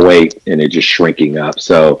water weight and it just shrinking up.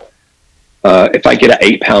 So if I get an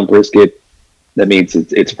 8-pound brisket, that means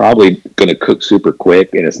it's probably going to cook super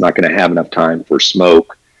quick, and it's not going to have enough time for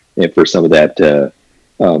smoke and for some of that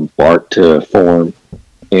bark to form.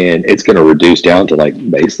 And it's going to reduce down to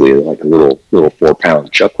basically a little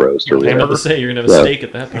 4-pound chuck roast or I was whatever. about to say, you're going to have a steak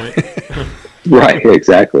at that point. Right,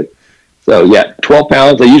 exactly. So yeah, 12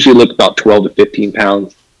 pounds. They usually look about 12 to 15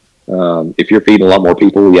 pounds. If you're feeding a lot more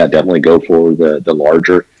people, yeah, definitely go for the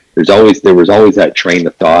larger. There was always that train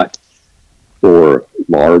of thought for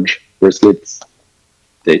large briskets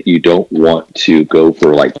that you don't want to go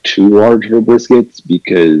for too large for briskets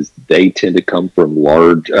because they tend to come from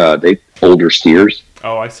older steers.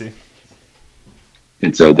 Oh, I see.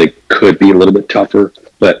 And so they could be a little bit tougher.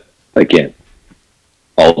 But again,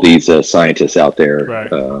 all these scientists out there, Right.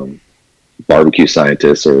 Barbecue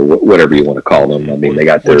scientists or whatever you want to call them. I mean, they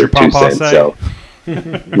got their What'd your 2 papa cents. say? So,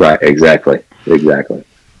 right, exactly.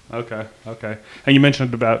 Okay. And you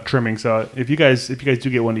mentioned about trimming. So if you guys do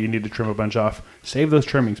get one that you need to trim a bunch off, save those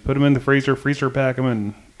trimmings. Put them in the freezer pack them,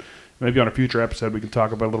 and maybe on a future episode we can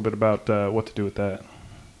talk about a little bit about what to do with that.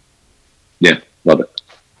 Yeah, love it.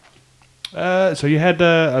 So you had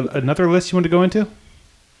another list you wanted to go into?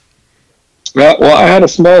 Well, I had a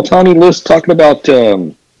small, tiny list talking about.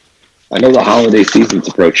 I know the holiday season's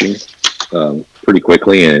approaching pretty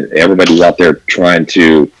quickly, and everybody's out there trying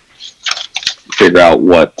to figure out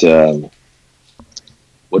what to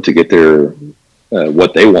get their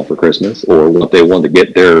what they want for Christmas or what they want to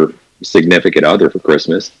get their significant other for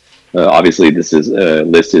Christmas. Obviously, this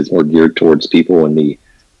list is more geared towards people in the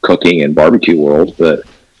cooking and barbecue world, but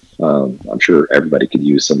I'm sure everybody could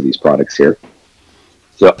use some of these products here.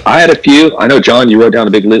 So I had a few. I know, John, you wrote down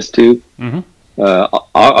a big list too. Mm-hmm.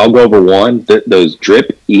 I'll go over one. Those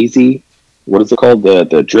Drip Easy, what is it called?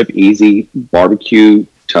 The Drip Easy barbecue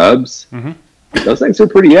tubs. Mm-hmm. Those things are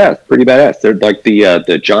pretty badass. They're like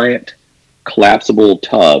the giant collapsible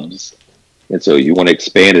tubs. And so you want to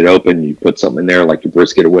expand it open. You put something in there like your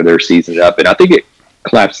brisket or whatever, season it up. And I think it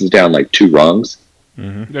collapses down 2 rungs.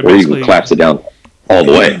 Mm-hmm. Or you can collapse it down all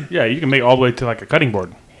the way. Yeah, you can make it all the way to a cutting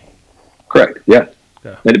board. Correct. Yeah.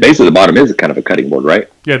 Yeah. And basically the bottom is kind of a cutting board, right?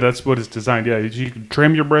 Yeah, that's what it's designed. Yeah, you can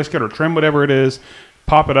trim your brisket or trim whatever it is,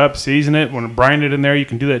 pop it up, season it. Want to brine it in there, you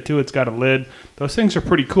can do that too. It's got a lid. Those things are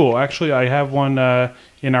pretty cool. Actually, I have one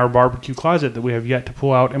in our barbecue closet that we have yet to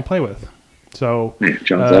pull out and play with. So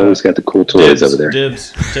John's always got the cool toys over there.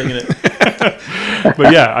 Dibs, taking it.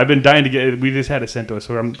 but yeah, I've been dying to get it. We just had it sent to us,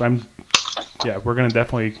 so we're gonna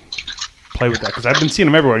definitely play with that because I've been seeing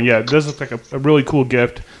them everywhere. And yeah, it does look like a really cool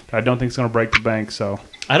gift that I don't think is gonna break the bank. So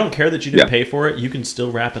I don't care that you didn't pay for it. You can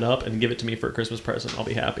still wrap it up and give it to me for a Christmas present. I'll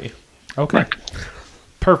be happy. okay,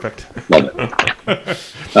 perfect. Love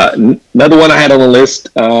it. Another one I had on the list.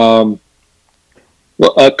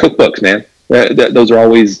 Cookbooks, man. Those are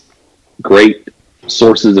always great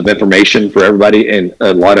sources of information for everybody, and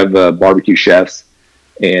a lot of barbecue chefs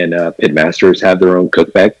and pit masters have their own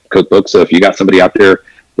cookbook. So if you got somebody out there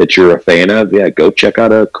that you're a fan of, go check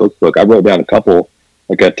out a cookbook. I wrote down a couple.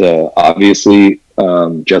 I got obviously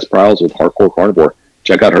Jess Prowls with Hardcore Carnivore.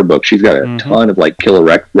 Check out her book. She's got a ton of like killer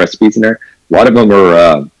recipes in there. A lot of them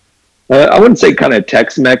are I wouldn't say kind of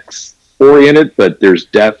Tex-Mex oriented, but there's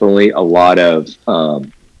definitely a lot of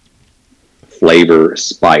flavor,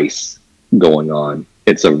 spice going on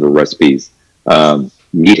in some of the recipes.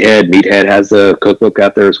 Meathead has a cookbook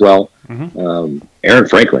out there as well. Aaron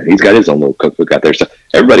Franklin, he's got his own little cookbook out there. So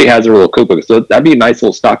everybody has their little cookbook. So that'd be a nice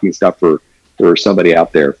little stocking stuff for somebody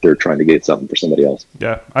out there if they're trying to get something for somebody else.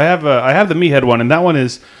 Yeah, I have the Meathead one, and that one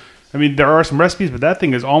is, I mean, there are some recipes, but that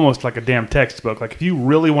thing is almost like a damn textbook. Like if you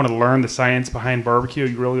really want to learn the science behind barbecue,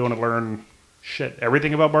 you really want to learn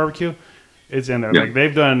everything about barbecue, it's in there. Yeah. Like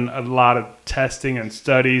they've done a lot of testing and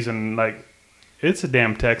studies, and like it's a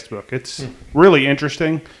damn textbook. It's really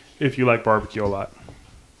interesting if you like barbecue a lot.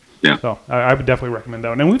 Yeah. So I would definitely recommend that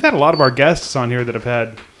one. And we've had a lot of our guests on here that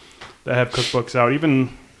have cookbooks out,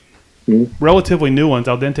 even relatively new ones.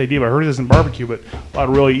 Al Dente Diva, I heard it isn't barbecue, but a lot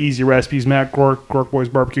of really easy recipes. Matt Gork Boys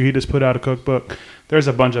Barbecue, he just put out a cookbook. There's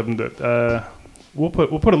a bunch of them that we'll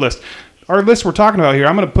put a list. Our list we're talking about here,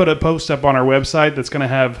 I'm going to put a post up on our website that's going to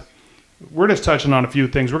have, we're just touching on a few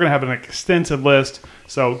things. We're going to have an extensive list,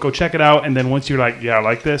 so go check it out. And then once you're like, yeah, I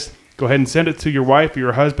like this, go ahead and send it to your wife or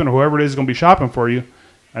your husband or whoever it is going to be shopping for you,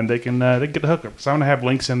 and they can get the hookup. So I'm going to have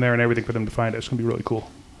links in there and everything for them to find it. It's going to be really cool.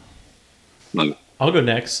 I'll go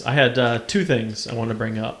next. I had two things I wanted to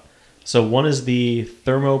bring up. So one is the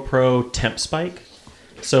ThermoPro Temp Spike.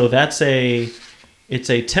 So it's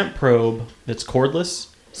a temp probe that's cordless.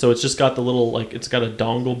 So it's just got the little, like, it's got a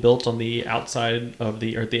dongle built on the outside of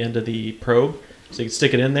or at the end of the probe. So you can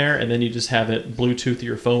stick it in there, and then you just have it Bluetooth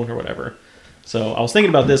your phone or whatever. So I was thinking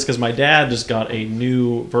about this because my dad just got a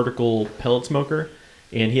new vertical pellet smoker,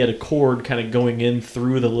 and he had a cord kind of going in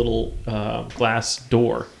through the little glass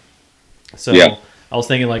door. So I was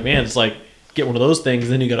thinking, like, man, it's like, get one of those things,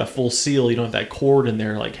 then you got a full seal. You don't have that cord in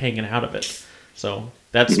there, like, hanging out of it. So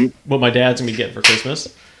that's what my dad's going to be getting for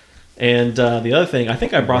Christmas. And the other thing, I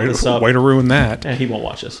think I brought this up. Way to ruin that. He won't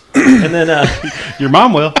watch this. And then your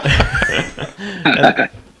mom will.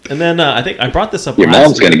 and then I think I brought this up. Your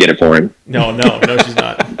mom's going to get it for him. No, she's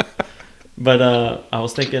not. But I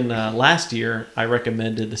was thinking last year I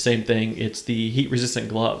recommended the same thing. It's the heat-resistant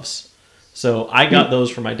gloves. So I got those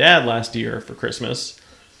for my dad last year for Christmas.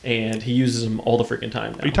 And he uses them all the freaking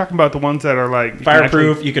time now. Are you talking about the ones that are like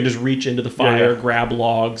fireproof? You can just reach into the fire, grab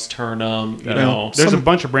logs, turn them. You know, there's a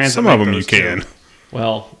bunch of brands. Some of them you can.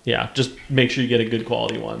 Well, yeah, just make sure you get a good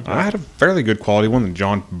quality one. I had a fairly good quality one that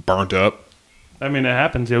John burnt up. I mean, it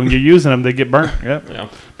happens. When you're using them, they get burnt. Yep. Yeah.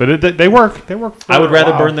 But they work. They work. I would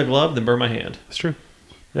rather burn the glove than burn my hand. It's true.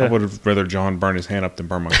 Yeah. I would have rather John burn his hand up than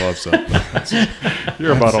burn my gloves up.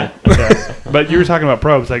 You're a butthole. Yeah. But you were talking about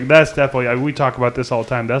probes. Like that's definitely. We talk about this all the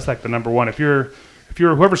time. That's like the number one. If you're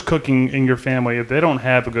whoever's cooking in your family, if they don't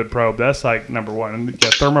have a good probe, that's like number one. And yeah,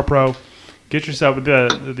 ThermoPro. Get yourself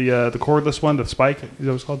the cordless one, the Spike. Is that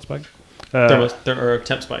what it's called, Spike? Or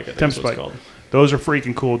Temp Spike. I think Temp Spike. Spike. Called. Those are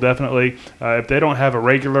freaking cool. Definitely. If they don't have a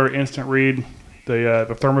regular instant read, the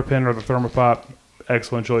Thermopin or the Thermopop.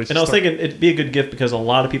 Excellent choice. And I was thinking it'd be a good gift because a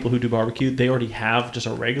lot of people who do barbecue, they already have just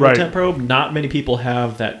a regular temp probe. Not many people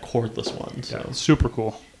have that cordless one. So. Yeah, super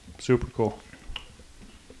cool. Super cool.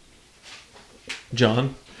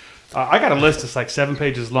 John? I got a list that's like 7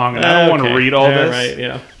 pages long, and I don't want to read all this. Right,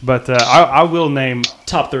 yeah. But I will name...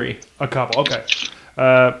 Top 3. A couple. Okay.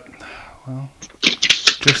 Well,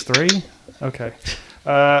 just 3? Okay.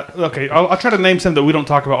 Okay, I'll try to name some that we don't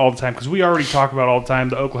talk about all the time because we already talk about all the time.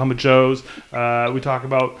 The Oklahoma Joes. We talk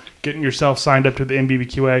about getting yourself signed up to the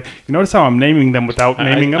MBBQA. You notice how I'm naming them without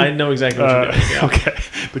naming them? I know exactly what you're doing. Yeah. Okay.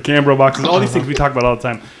 The Cambro boxes. All these things we talk about all the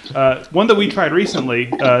time. One that we tried recently,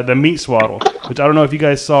 the meat swaddle, which I don't know if you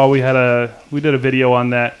guys saw. We did a video on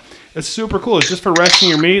that. It's super cool. It's just for resting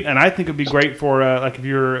your meat, and I think it'd be great for like if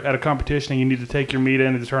you're at a competition and you need to take your meat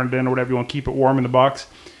in and turn it in or whatever, you want to keep it warm in the box.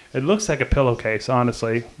 It looks like a pillowcase,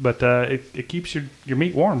 honestly, but it keeps your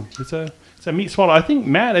meat warm. It's a meat swallow. I think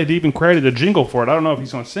Matt had even created a jingle for it. I don't know if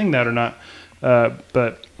he's going to sing that or not,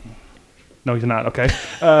 but no, he's not. Okay,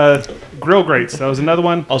 grill grates. That was another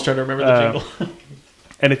one. I'll try to remember the jingle.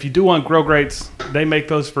 And if you do want grill grates, they make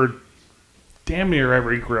those for damn near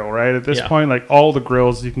every grill, right? At this point, like all the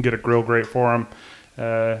grills, you can get a grill grate for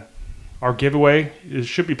them. Our giveaway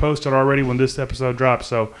should be posted already when this episode drops,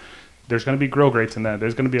 so there's going to be grill grates in that.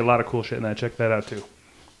 There's going to be a lot of cool shit in that. Check that out, too.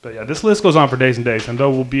 But yeah, this list goes on for days and days, and there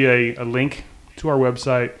will be a link to our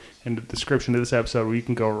website in the description of this episode where you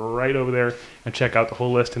can go right over there and check out the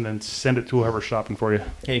whole list and then send it to whoever's shopping for you.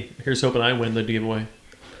 Hey, here's hoping I win the giveaway.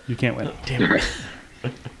 You can't win. Damn it.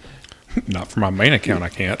 Not for my main account, I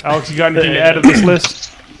can't. Alex, you got anything to add to this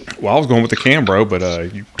list? Well, I was going with the Cambro,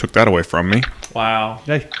 but you took that away from me. Wow.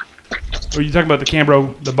 Hey, are you talking about the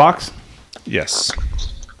Cambro, the box? Yes.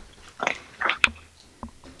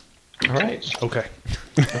 All right. Okay.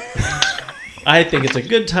 I think it's a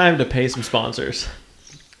good time to pay some sponsors.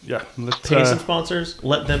 Yeah. Let's, Pay some sponsors.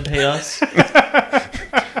 Let them pay us.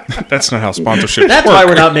 That's not how sponsorships That's work. why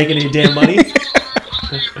we're not making any damn money.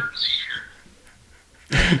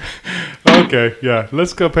 Okay, yeah.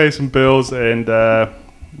 Let's go pay some bills and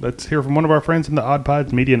let's hear from one of our friends in the Odd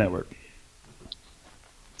Pods Media Network.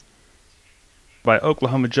 By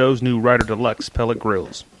Oklahoma Joe's new Ryder Deluxe pellet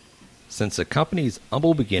grills. Since the company's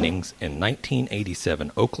humble beginnings in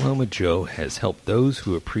 1987, Oklahoma Joe has helped those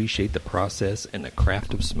who appreciate the process and the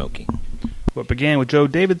craft of smoking. What began with Joe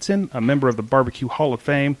Davidson, a member of the Barbecue Hall of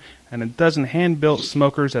Fame, and a dozen hand-built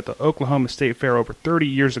smokers at the Oklahoma State Fair over 30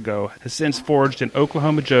 years ago, has since forged an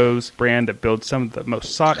Oklahoma Joe's brand that builds some of the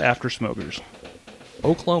most sought-after smokers.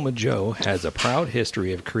 Oklahoma Joe has a proud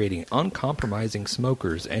history of creating uncompromising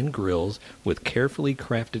smokers and grills with carefully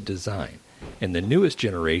crafted design, and the newest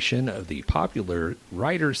generation of the popular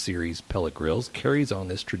Ryder Series pellet grills carries on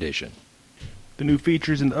this tradition. The new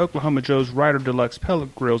features in the Oklahoma Joe's Ryder Deluxe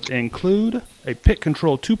pellet grills include a Pit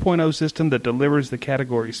Control 2.0 system that delivers the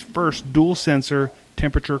category's first dual-sensor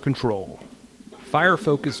temperature control.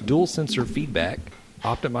 Fire-focused dual-sensor feedback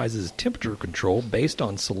optimizes temperature control based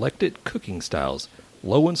on selected cooking styles,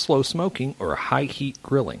 low and slow smoking, or high-heat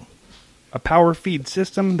grilling. A power feed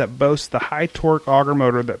system that boasts the high-torque auger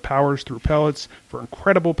motor that powers through pellets for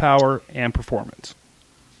incredible power and performance.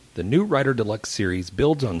 The new Ryder Deluxe series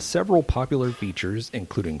builds on several popular features,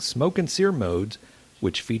 including smoke and sear modes,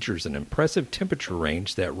 which features an impressive temperature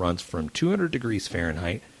range that runs from 200 degrees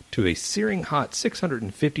Fahrenheit to a searing hot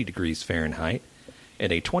 650 degrees Fahrenheit,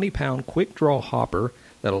 and a 20-pound quick-draw hopper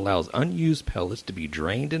that allows unused pellets to be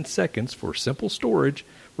drained in seconds for simple storage,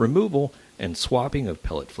 removal, and swapping of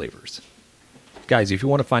pellet flavors. Guys, if you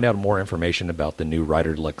want to find out more information about the new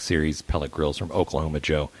Ryder Deluxe series pellet grills from Oklahoma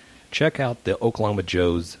Joe, check out the Oklahoma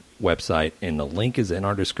Joe's website, and the link is in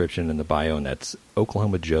our description in the bio, and that's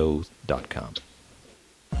oklahomajoes.com.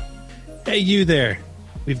 Hey, you there.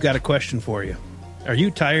 We've got a question for you. Are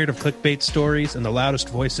you tired of clickbait stories and the loudest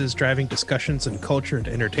voices driving discussions in culture and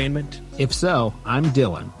entertainment? If so, I'm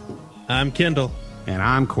Dylan. I'm Kendall. And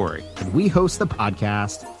I'm Corey. And we host the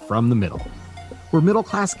podcast From the Middle. We're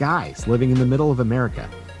middle-class guys living in the middle of America,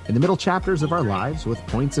 in the middle chapters of our lives with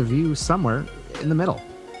points of view somewhere in the middle.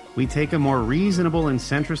 We take a more reasonable and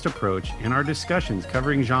centrist approach in our discussions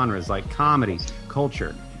covering genres like comedy,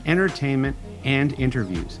 culture, entertainment, and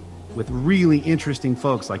interviews, with really interesting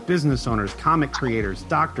folks like business owners, comic creators,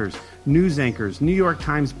 doctors, news anchors, New York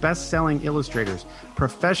Times best-selling illustrators,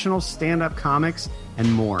 professional stand-up comics,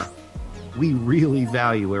 and more. We really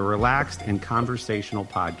value a relaxed and conversational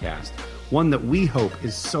podcast, one that we hope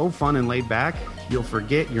is so fun and laid back, you'll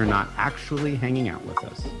forget you're not actually hanging out with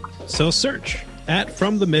us. So search at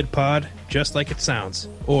From the Mid Pod, just like it sounds,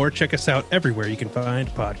 or check us out everywhere you can find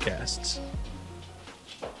podcasts.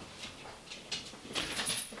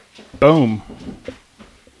 Boom.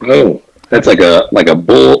 Oh, that's like a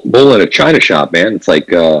bull in a china shop, man. It's like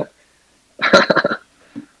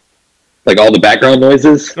like all the background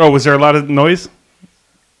noises. Oh, was there a lot of noise?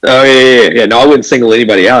 Oh yeah. No, I wouldn't single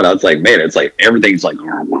anybody out. I was like, man, it's like everything's like.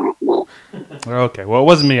 Okay, well, it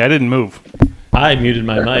wasn't me. I didn't move. I muted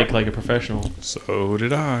my mic like a professional. So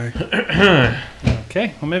did I.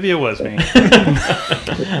 Okay, well, maybe it was me.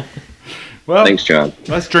 Well, Thanks, John.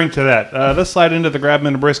 Let's drink to that. Let's slide into the Grab 'em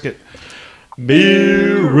and a Brisket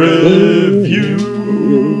beer review.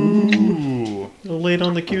 A little late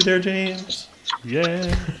on the cue there, James.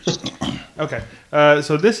 Yeah. Okay,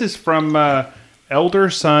 so this is from Elder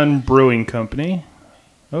Sun Brewing Company.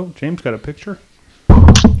 Oh, James got a picture.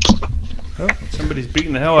 Oh, somebody's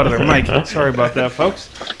beating the hell out of their mic. Sorry about that, folks.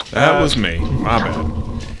 That was me. My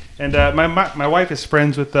bad. And my wife is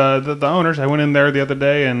friends with the owners. I went in there the other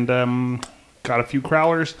day and got a few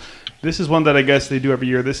crowlers. This is one that I guess they do every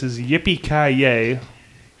year. This is Yippee-Ki-Yay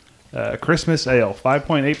Christmas Ale,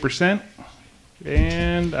 5.8%.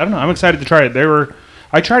 And I don't know. I'm excited to try it.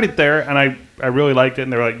 I tried it there, and I really liked it.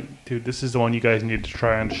 And they were like, dude, this is the one you guys need to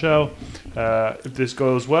try on the show. If this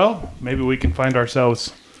goes well, maybe we can find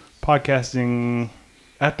ourselves podcasting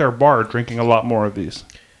at their bar, drinking a lot more of these.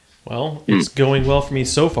 Well, it's going well for me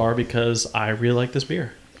so far because I really like this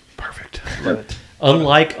beer. Perfect.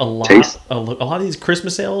 Unlike a lot Taste. of these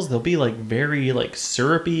Christmas ales, they'll be like very like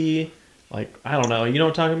syrupy. Like, I don't know. You know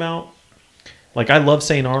what I'm talking about? Like, I love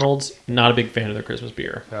St. Arnold's. Not a big fan of their Christmas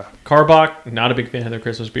beer. Yeah. Karbach, not a big fan of their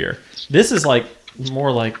Christmas beer. This is like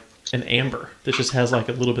more like an amber that just has like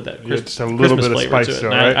a little bit of that Just a little bit of flavor spice to it. to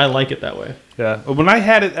it, And right? I like it that way. Yeah. Well, when I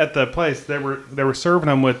had it at the place, they were serving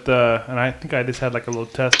them with, and I think I just had like a little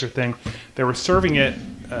tester thing. They were serving it.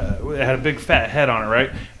 It had a big fat head on it,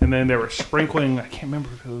 right? And then they were sprinkling. I can't remember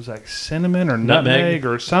if it was like cinnamon or nutmeg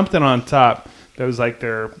or something on top. That was like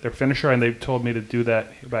their finisher, and they told me to do that,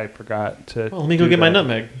 but I forgot to. Well, let me go get my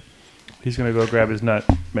nutmeg. He's gonna go grab his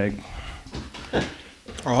nutmeg.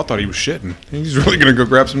 Oh, I thought he was shitting. He's really going to go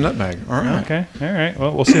grab some nutmeg. All right. Okay. All right.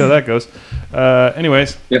 Well, we'll see how that goes.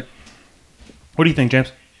 Anyways. Yeah. What do you think,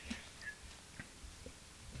 James?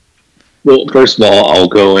 Well, first of all, I'll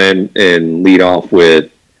go in and lead off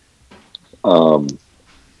with, sorry,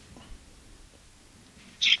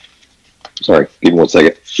 give me 1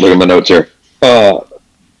 second. Look at my notes here. So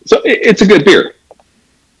it's a good beer.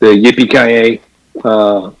 The Yippee-Ki-Yay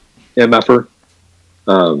MFR.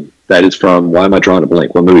 That is from, why am I drawing a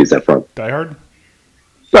blank? What movie is that from? Die Hard?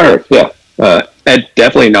 Die Hard, yeah. And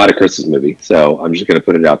definitely not a Christmas movie, so I'm just going to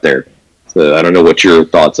put it out there. So I don't know what your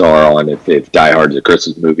thoughts are on if Die Hard is a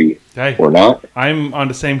Christmas movie or not. I'm on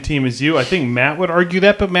the same team as you. I think Matt would argue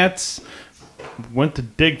that, but Matt's went to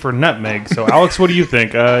dig for nutmeg. So, Alex, what do you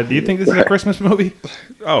think? Do you think this is a Christmas movie?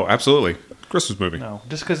 Oh, absolutely. Christmas movie. No.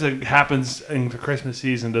 Just because it happens in the Christmas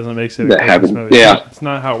season doesn't make it a That Christmas happens, movie. yeah. It's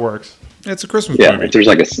not how it works. It's a Christmas Yeah, movie. if there's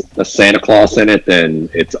like a Santa Claus in it, then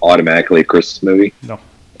it's automatically a Christmas movie. No,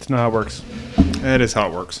 it's not how it works. That is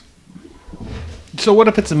how it works. So what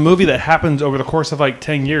if it's a movie that happens over the course of like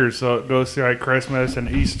 10 years? So it goes through like Christmas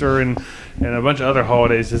and Easter and a bunch of other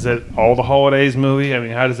holidays. Is it all the holidays movie? I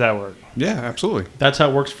mean, how does that work? Yeah, absolutely. That's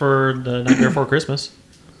how it works for the Nightmare Before Christmas.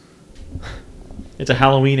 It's a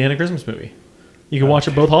Halloween and a Christmas movie. You can watch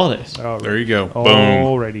it both holidays. There you go. Boom.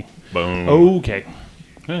 Alrighty. Boom. Okay.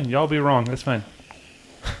 Y'all be wrong. That's fine.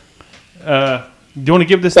 Do you want to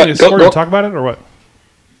give this thing a score to talk about it or what?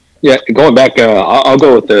 Yeah, going back, I'll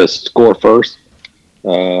go with the score first.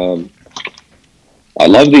 I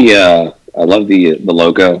love the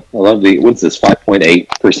logo. I love what's this,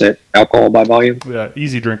 5.8% alcohol by volume? Yeah,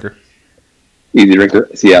 easy drinker. Easy drinker.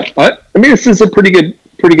 So yeah, I mean, this is a pretty good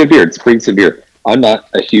beer. It's a pretty good beer. I'm not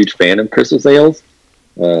a huge fan of Christmas ales.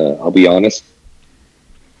 I'll be honest.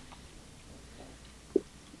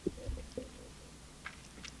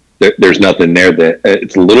 There's nothing there that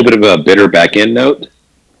it's a little bit of a bitter back end note,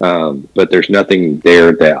 but there's nothing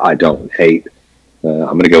there that I don't hate. I'm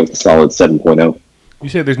going to go with the solid 7.0. You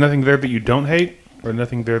say there's nothing there that you don't hate, or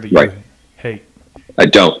nothing there that you hate? I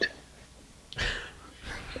don't.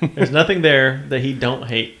 There's nothing there that he don't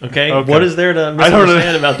hate. Okay, what is there to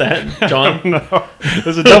misunderstand about that, John? No,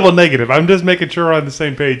 there's a double negative. I'm just making sure we're on the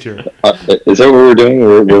same page here. Is that what we're doing?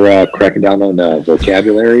 We're cracking down on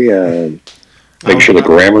vocabulary, making sure the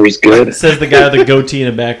grammar is good. Says the guy with a goatee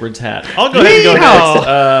and a backwards hat. I'll go ahead and go next.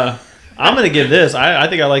 I'm going to give this. I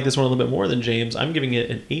think I like this one a little bit more than James. I'm giving it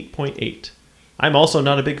an 8.8. I'm also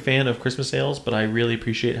not a big fan of Christmas ales, but I really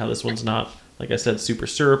appreciate how this one's not, like I said, super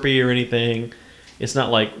syrupy or anything. It's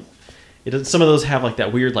not like some of those have like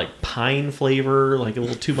that weird like pine flavor, like a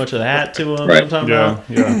little too much of that to them. Right. You know what I'm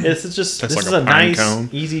talking about? It's just That's this like is a a pine nice, cone.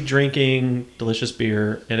 easy drinking, delicious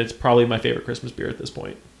beer, and it's probably my favorite Christmas beer at this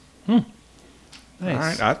point. Nice. All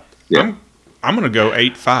right. I'm going to go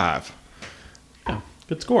 8.5. Yeah,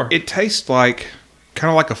 good score. It tastes like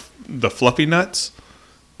kind of like the Fluffy Nuts,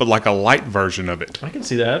 but like a light version of it. I can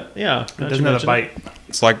see that. Yeah, It doesn't have a bite.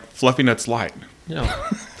 It's like Fluffy Nuts light. Yeah.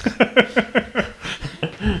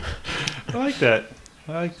 I like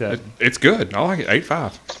that. It's good. I like it.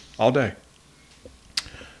 8.5 all day.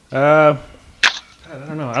 I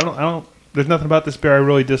don't know. I don't. There's nothing about this beer I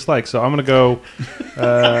really dislike, so I'm gonna go. There's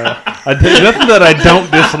nothing that I don't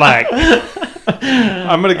dislike.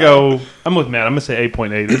 I'm gonna go. I'm with Matt. I'm gonna say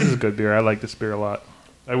 8.8. This is a good beer. I like this beer a lot.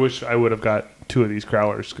 I wish I would have got 2 of these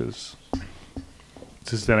crowlers because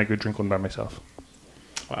Just then I go drink one by myself.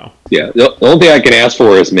 Wow. Yeah, the only thing I can ask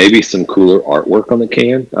for is maybe some cooler artwork on the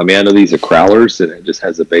can. I mean, I know these are Crowlers and it just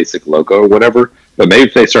has a basic logo or whatever, but maybe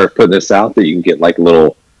if they start putting this out, that you can get like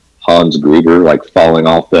little Hans Gruber like falling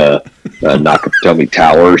off the Nakatomi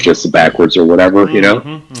Towers just backwards or whatever, you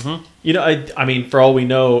know? You know, I mean, for all we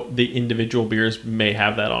know, the individual beers may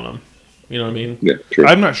have that on them. You know what I mean? Yeah, true.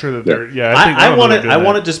 I'm not sure that they're. Yeah, I want it. I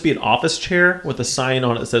want it just to be an office chair with a sign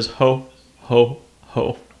on it that says "Ho, ho,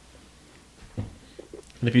 ho."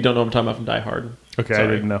 And if you don't know what I'm talking about from Die Hard, Okay, sorry.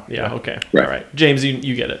 I didn't know. Yeah, okay, Right. all right, James,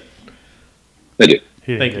 you get it. I do.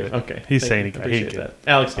 He didn't Thank get you. it. Okay, He's Thank saying you. he Appreciate gets that.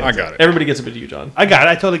 Alex, gets I got it. Everybody gets it, but you, John. I got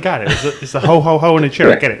it. I totally got it. It's the ho ho ho in a chair.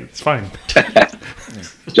 I get it. It's fine.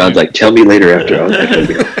 John's like, tell me later after. I was like,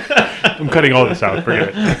 okay. I'm cutting all this out.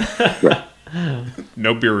 Forget it. Right.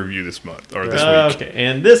 No beer review this month or this week. Okay,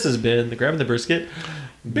 and this has been the Grabbing the Brisket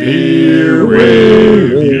Beer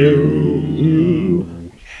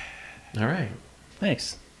review. All right.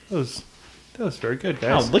 Nice. That was very good,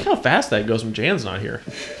 Wow, guys. look how fast that goes when Jan's not here.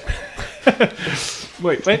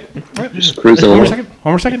 Wait. Just cruising One along.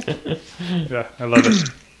 more second. Yeah, I love it.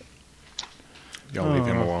 Y'all leave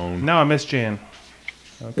him alone. Now I miss Jan.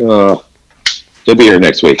 He'll be here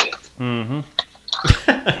next week. He'll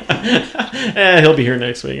be here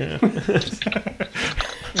next week.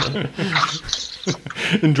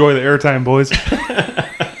 Enjoy the airtime, boys.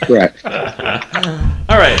 Right.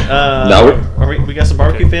 All right. No. We got some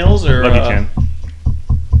barbecue fails, or Love you, Jan.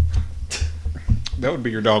 That would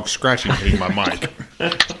be your dog scratching hitting my mic.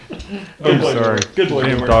 I'm boy, sorry. Good boy,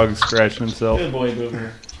 Damn Boomer. dog scratching himself. Good boy,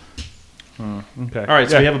 Boomer. Okay. All right,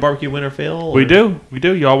 so Yeah. we have a barbecue winner fail. We or- do.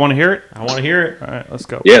 Y'all want to hear it? I want to hear it. All right, let's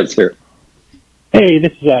go. Yeah, it's here. Hey,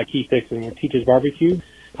 this is Keith Dixon with Teachers Barbecue.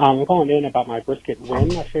 I'm calling in about my brisket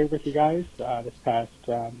win I shared with you guys this past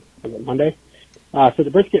Monday. So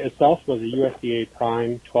the brisket itself was a USDA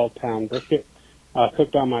Prime 12-pound brisket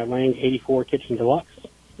cooked on my Lang 84 Kitchen Deluxe.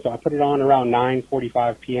 So I put it on around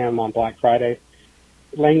 9:45 p.m. on Black Friday.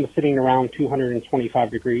 Lang was sitting around 225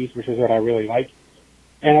 degrees, which is what I really like.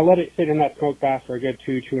 And I let it sit in that smoke bath for a good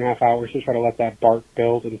 2.5 hours to try to let that bark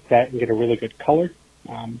build and set and get a really good color.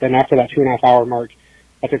 Then after that 2.5 hour mark,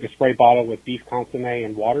 I took a spray bottle with beef consomme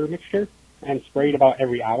and water mixture and sprayed about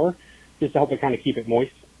every hour just to help it kind of keep it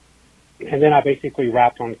moist. And then I basically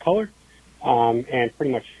wrapped on color and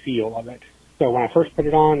pretty much feel of it. So when I first put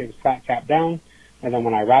it on, it was fat cap down. And then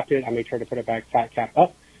when I wrapped it, I made sure to put it back fat cap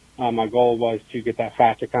up. My goal was to get that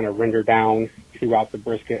fat to kind of render down throughout the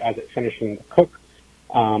brisket as it finished in the cook.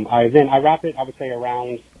 I wrapped it, I would say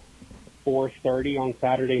around 4:30 on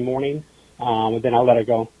Saturday morning. And then I let it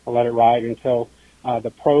go. I let it ride until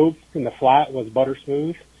the probe in the flat was butter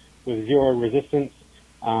smooth with zero resistance.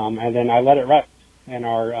 And then I let it rest in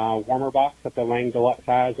our warmer box that the Lang Deluxe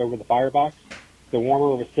has over the firebox. The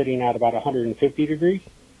warmer was sitting at about 150 degrees.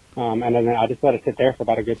 And then I just let it sit there for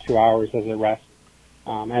about a good 2 hours as it rests.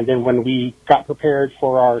 And then when we got prepared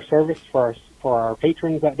for our service for our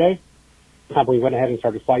patrons that day, we went ahead and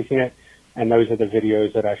started slicing it. And those are the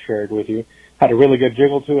videos that I shared with you. Had a really good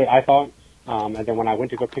jiggle to it, I thought. And then when I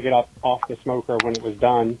went to go pick it up off the smoker when it was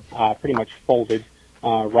done, pretty much folded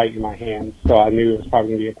right in my hands. So I knew it was probably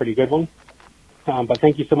going to be a pretty good one. But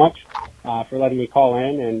thank you so much for letting me call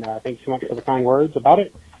in, and thank you so much for the kind words about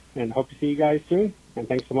it. And hope to see you guys soon. And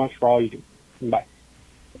thanks so much for all you do. Bye.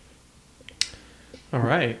 All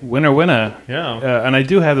right. Winner. Yeah. And I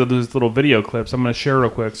do have those little video clips. I'm going to share real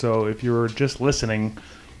quick. So if you were just listening,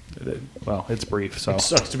 well, it's brief. So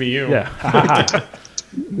Sucks to be you. yeah.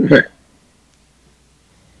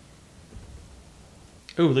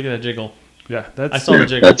 Ooh, look at that jiggle. Yeah, that's I saw the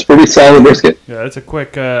jiggle. That's pretty solid brisket. Yeah, that's a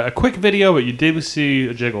quick video, but you did see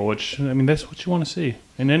a jiggle, which I mean that's what you want to see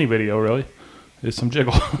in any video, really. Is some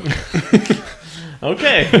jiggle.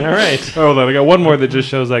 Okay. All right. Hold on, I got one more that just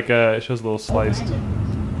shows it shows a little sliced.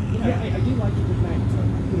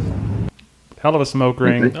 Hell of a smoke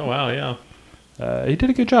ring. Oh wow, yeah. He did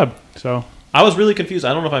a good job. So I was really confused.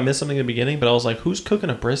 I don't know if I missed something in the beginning, but I was like, who's cooking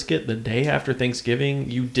a brisket the day after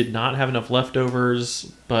Thanksgiving? You did not have enough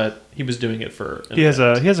leftovers, but he was doing it for an he has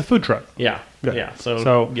event. a food truck. Yeah.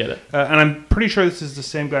 So get it. And I'm pretty sure this is the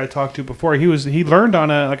same guy I talked to before. He learned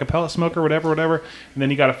on a pellet smoker, whatever, and then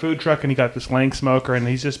he got a food truck and he got this Lang smoker, and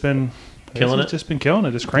he's just been Killing it? Just been killing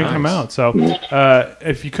it, just cranking them Nice. out. So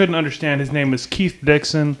if you couldn't understand, his name is Keith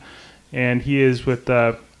Dixon, and he is with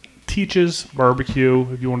Teaches Barbecue.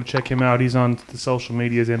 If you want to check him out, he's on the social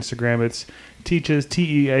medias, Instagram. It's Teaches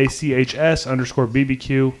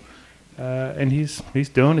TEACHS_BBQ. And he's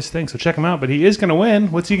doing his thing, so check him out. But he is going to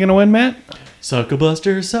win. What's he going to win, Matt? Sucker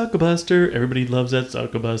Buster, Sucker Buster. Everybody loves that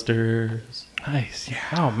Sucker Busters. Nice. Yeah.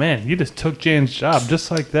 Oh man, you just took Jan's job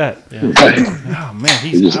just like that. Yeah. Oh man,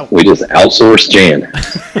 he's out. We just outsourced Jan.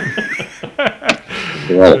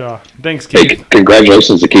 Love it. Yeah. Thanks, Hey, Keith.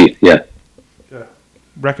 congratulations to Keith. Yeah.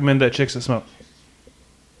 Recommend that Chicks That Smoke.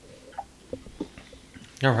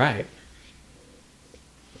 All right.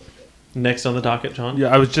 Next on the docket, John.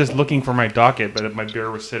 Yeah, I was just looking for my docket, but my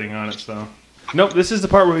beer was sitting on it, so. Nope, this is the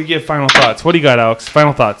part where we give final thoughts. What do you got, Alex?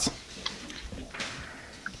 Final thoughts.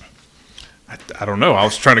 I don't know. I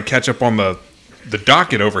was trying to catch up on the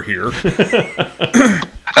docket over here. I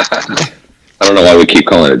don't know why we keep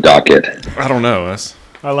calling it docket. I don't know.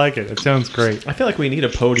 I like it. It sounds great. I feel like we need a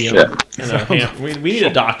podium. Yeah. And we need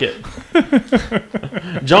a docket.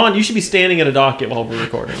 John, you should be standing at a docket while we're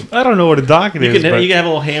recording. I don't know what a docket You is. can but have a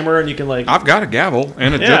little hammer and you can like. I've got a gavel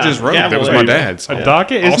and a Yeah, judge's robe. gavel, That was there my you go. dad's. a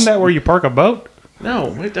docket? Isn't that where you park a boat? No,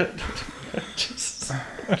 wait, A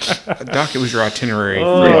docket was your itinerary for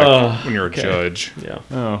Oh, like, when you're a okay. judge. yeah.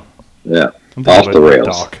 Oh. Yeah. I'm Off thinking the about rails.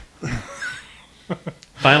 dock.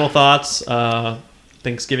 Final thoughts.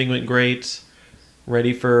 Thanksgiving went great.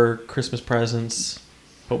 Ready for Christmas presents.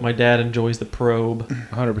 Hope my dad enjoys the probe.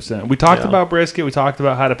 100%. We talked Yeah. about brisket. We talked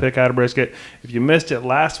about how to pick out a brisket. If you missed it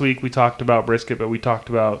last week, we talked about brisket, but we talked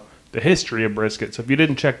about the history of brisket. So if you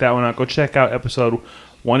didn't check that one out, go check out episode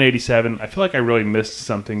 187. I feel like I really missed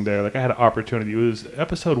something there. Like I had an opportunity. It was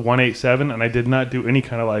episode 187, and I did not do any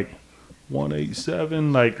kind of like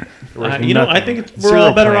 187. Like there was I nothing. think we're Zero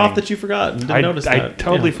all better planning. off that you forgot and didn't I notice that.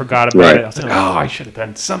 totally Yeah. forgot about Right. it. I was like, oh, I should have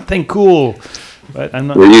done something cool. But I'm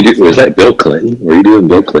not. Was that Bill Clinton? Were you doing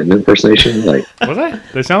Bill Clinton impersonation? Like, Was I? Did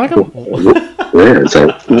it sound like him? where is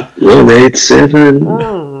that? 187.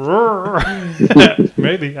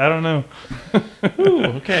 Maybe. I don't know. Ooh,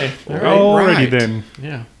 okay. All right. Alrighty right. then.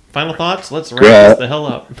 Yeah. Final thoughts. Let's wrap Yeah. this the hell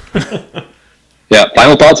up. Yeah,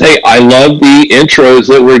 final thoughts. Hey, I love the intros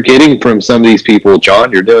that we're getting from some of these people.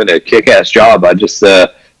 John, you're doing a kick-ass job. I just I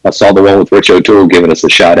saw the one with Rich O'Toole giving us a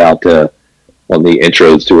shout-out on the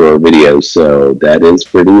intros to our videos, so that is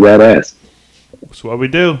pretty badass. That's what we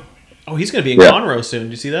do. Oh, he's going to be in Yeah. Conroe soon. Do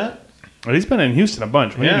you see that? Well, he's been in Houston a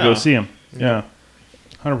bunch. We need to Yeah. go see him. Yeah.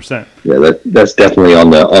 100%. Yeah, that's definitely on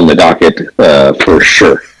the docket for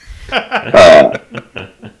sure. I'm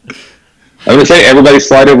going to say, everybody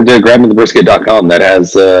slide over to grabbingthebrisket.com. That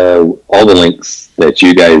has all the links that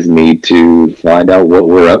you guys need to find out what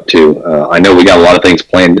we're up to. I know we got a lot of things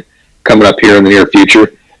planned coming up here in the near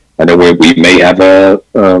future. I know we may have a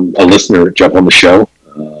listener jump on the show,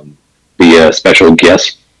 be a special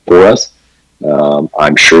guest for us.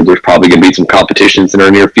 I'm sure there's probably going to be some competitions in our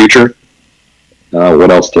near future. What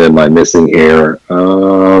else am I missing here?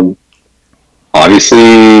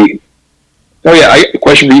 Obviously, a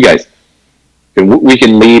question for you guys. We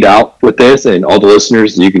can lead out with this, and all the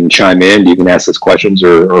listeners, you can chime in. You can ask us questions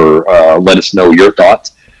or let us know your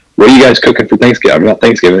thoughts. What are you guys cooking for Thanksgiving? I mean, not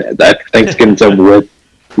Thanksgiving. That Thanksgiving's over with.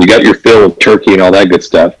 You got your fill of turkey and all that good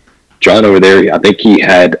stuff. John over there, I think he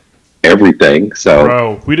had everything. So,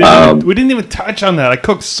 Bro, we didn't even touch on that. I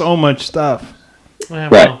cooked so much stuff. Yeah,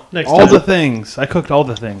 Right. well, next All time. the things. I cooked all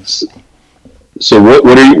the things. so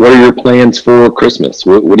what are your plans for Christmas?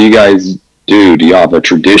 What do you guys do? Do you have a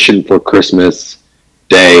tradition for Christmas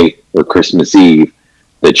Day or Christmas Eve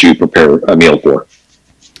that you prepare a meal for?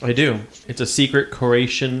 I do. It's a secret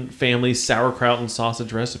Croatian family sauerkraut and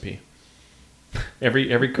sausage recipe.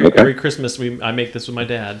 Every Christmas I make this with my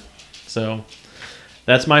dad. So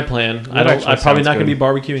that's my plan. That I'm actually probably sounds not going to good. be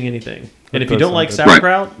barbecuing anything. That And if you does don't like sound good.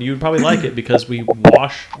 sauerkraut, you would probably like it because we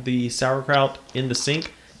wash the sauerkraut in the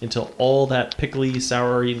sink until all that pickly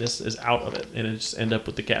souriness is out of it, and it just end up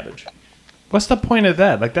with the cabbage. What's the point of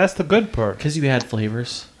that? Like, that's the good part. Because you add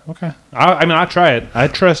flavors. Okay. I mean, I'll try it. I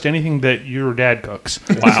trust anything that your dad cooks.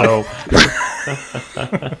 Wow.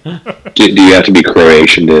 Do you have to be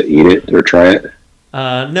Croatian to eat it or try it?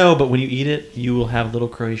 No, but when you eat it, you will have little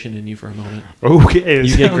Croatian in you for a moment. Okay.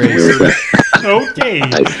 You get sounds grace. weird. Okay.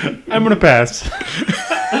 I'm going to pass.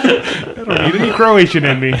 I don't need any Croatian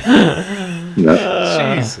in me.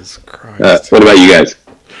 No. Jesus Christ. What about you guys?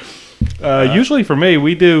 Usually for me,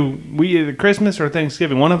 we either Christmas or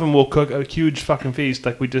Thanksgiving. One of them will cook a huge fucking feast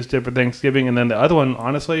like we just did for Thanksgiving, and then the other one,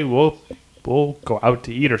 honestly, we'll go out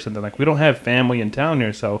to eat or something. Like, we don't have family in town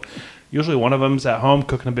here, so usually one of them's at home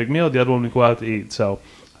cooking a big meal, the other one we go out to eat. So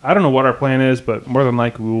I don't know what our plan is, but more than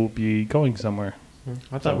likely we will be going somewhere.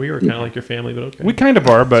 I thought we were kind of like your family, but okay. We kind of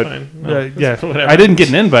are, but fine. No, yeah, whatever. I didn't get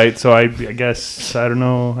an invite, so I guess I don't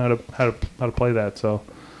know how to play that. So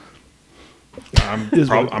I'm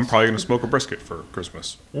probably going to smoke a brisket for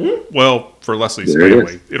Christmas. Well, for Leslie's There it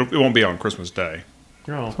family. It won't be on Christmas Day.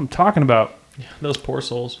 Oh, I'm talking about. those poor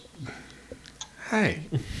souls. Hey.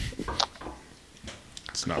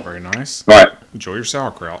 It's not very nice. All right. Enjoy your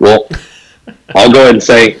sauerkraut. Well, I'll go ahead and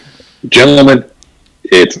say, gentlemen,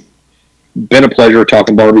 it's been a pleasure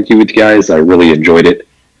talking barbecue with you guys. I really enjoyed it.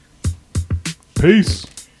 Peace.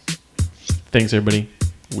 Thanks, everybody.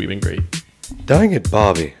 We've been great. Dang it,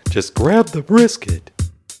 Bobby. Just grab the brisket.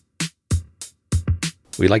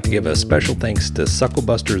 We'd like to give a special thanks to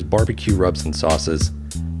Sucklebuster's Barbecue Rubs and Sauces,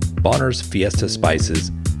 Bonner's Fiesta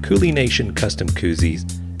Spices, Cooley Nation Custom Koozies,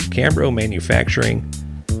 Cambro Manufacturing,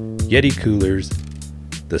 Yeti Coolers,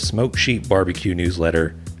 the Smoke Sheep Barbecue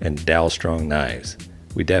Newsletter, and Dow Strong Knives.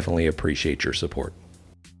 We definitely appreciate your support.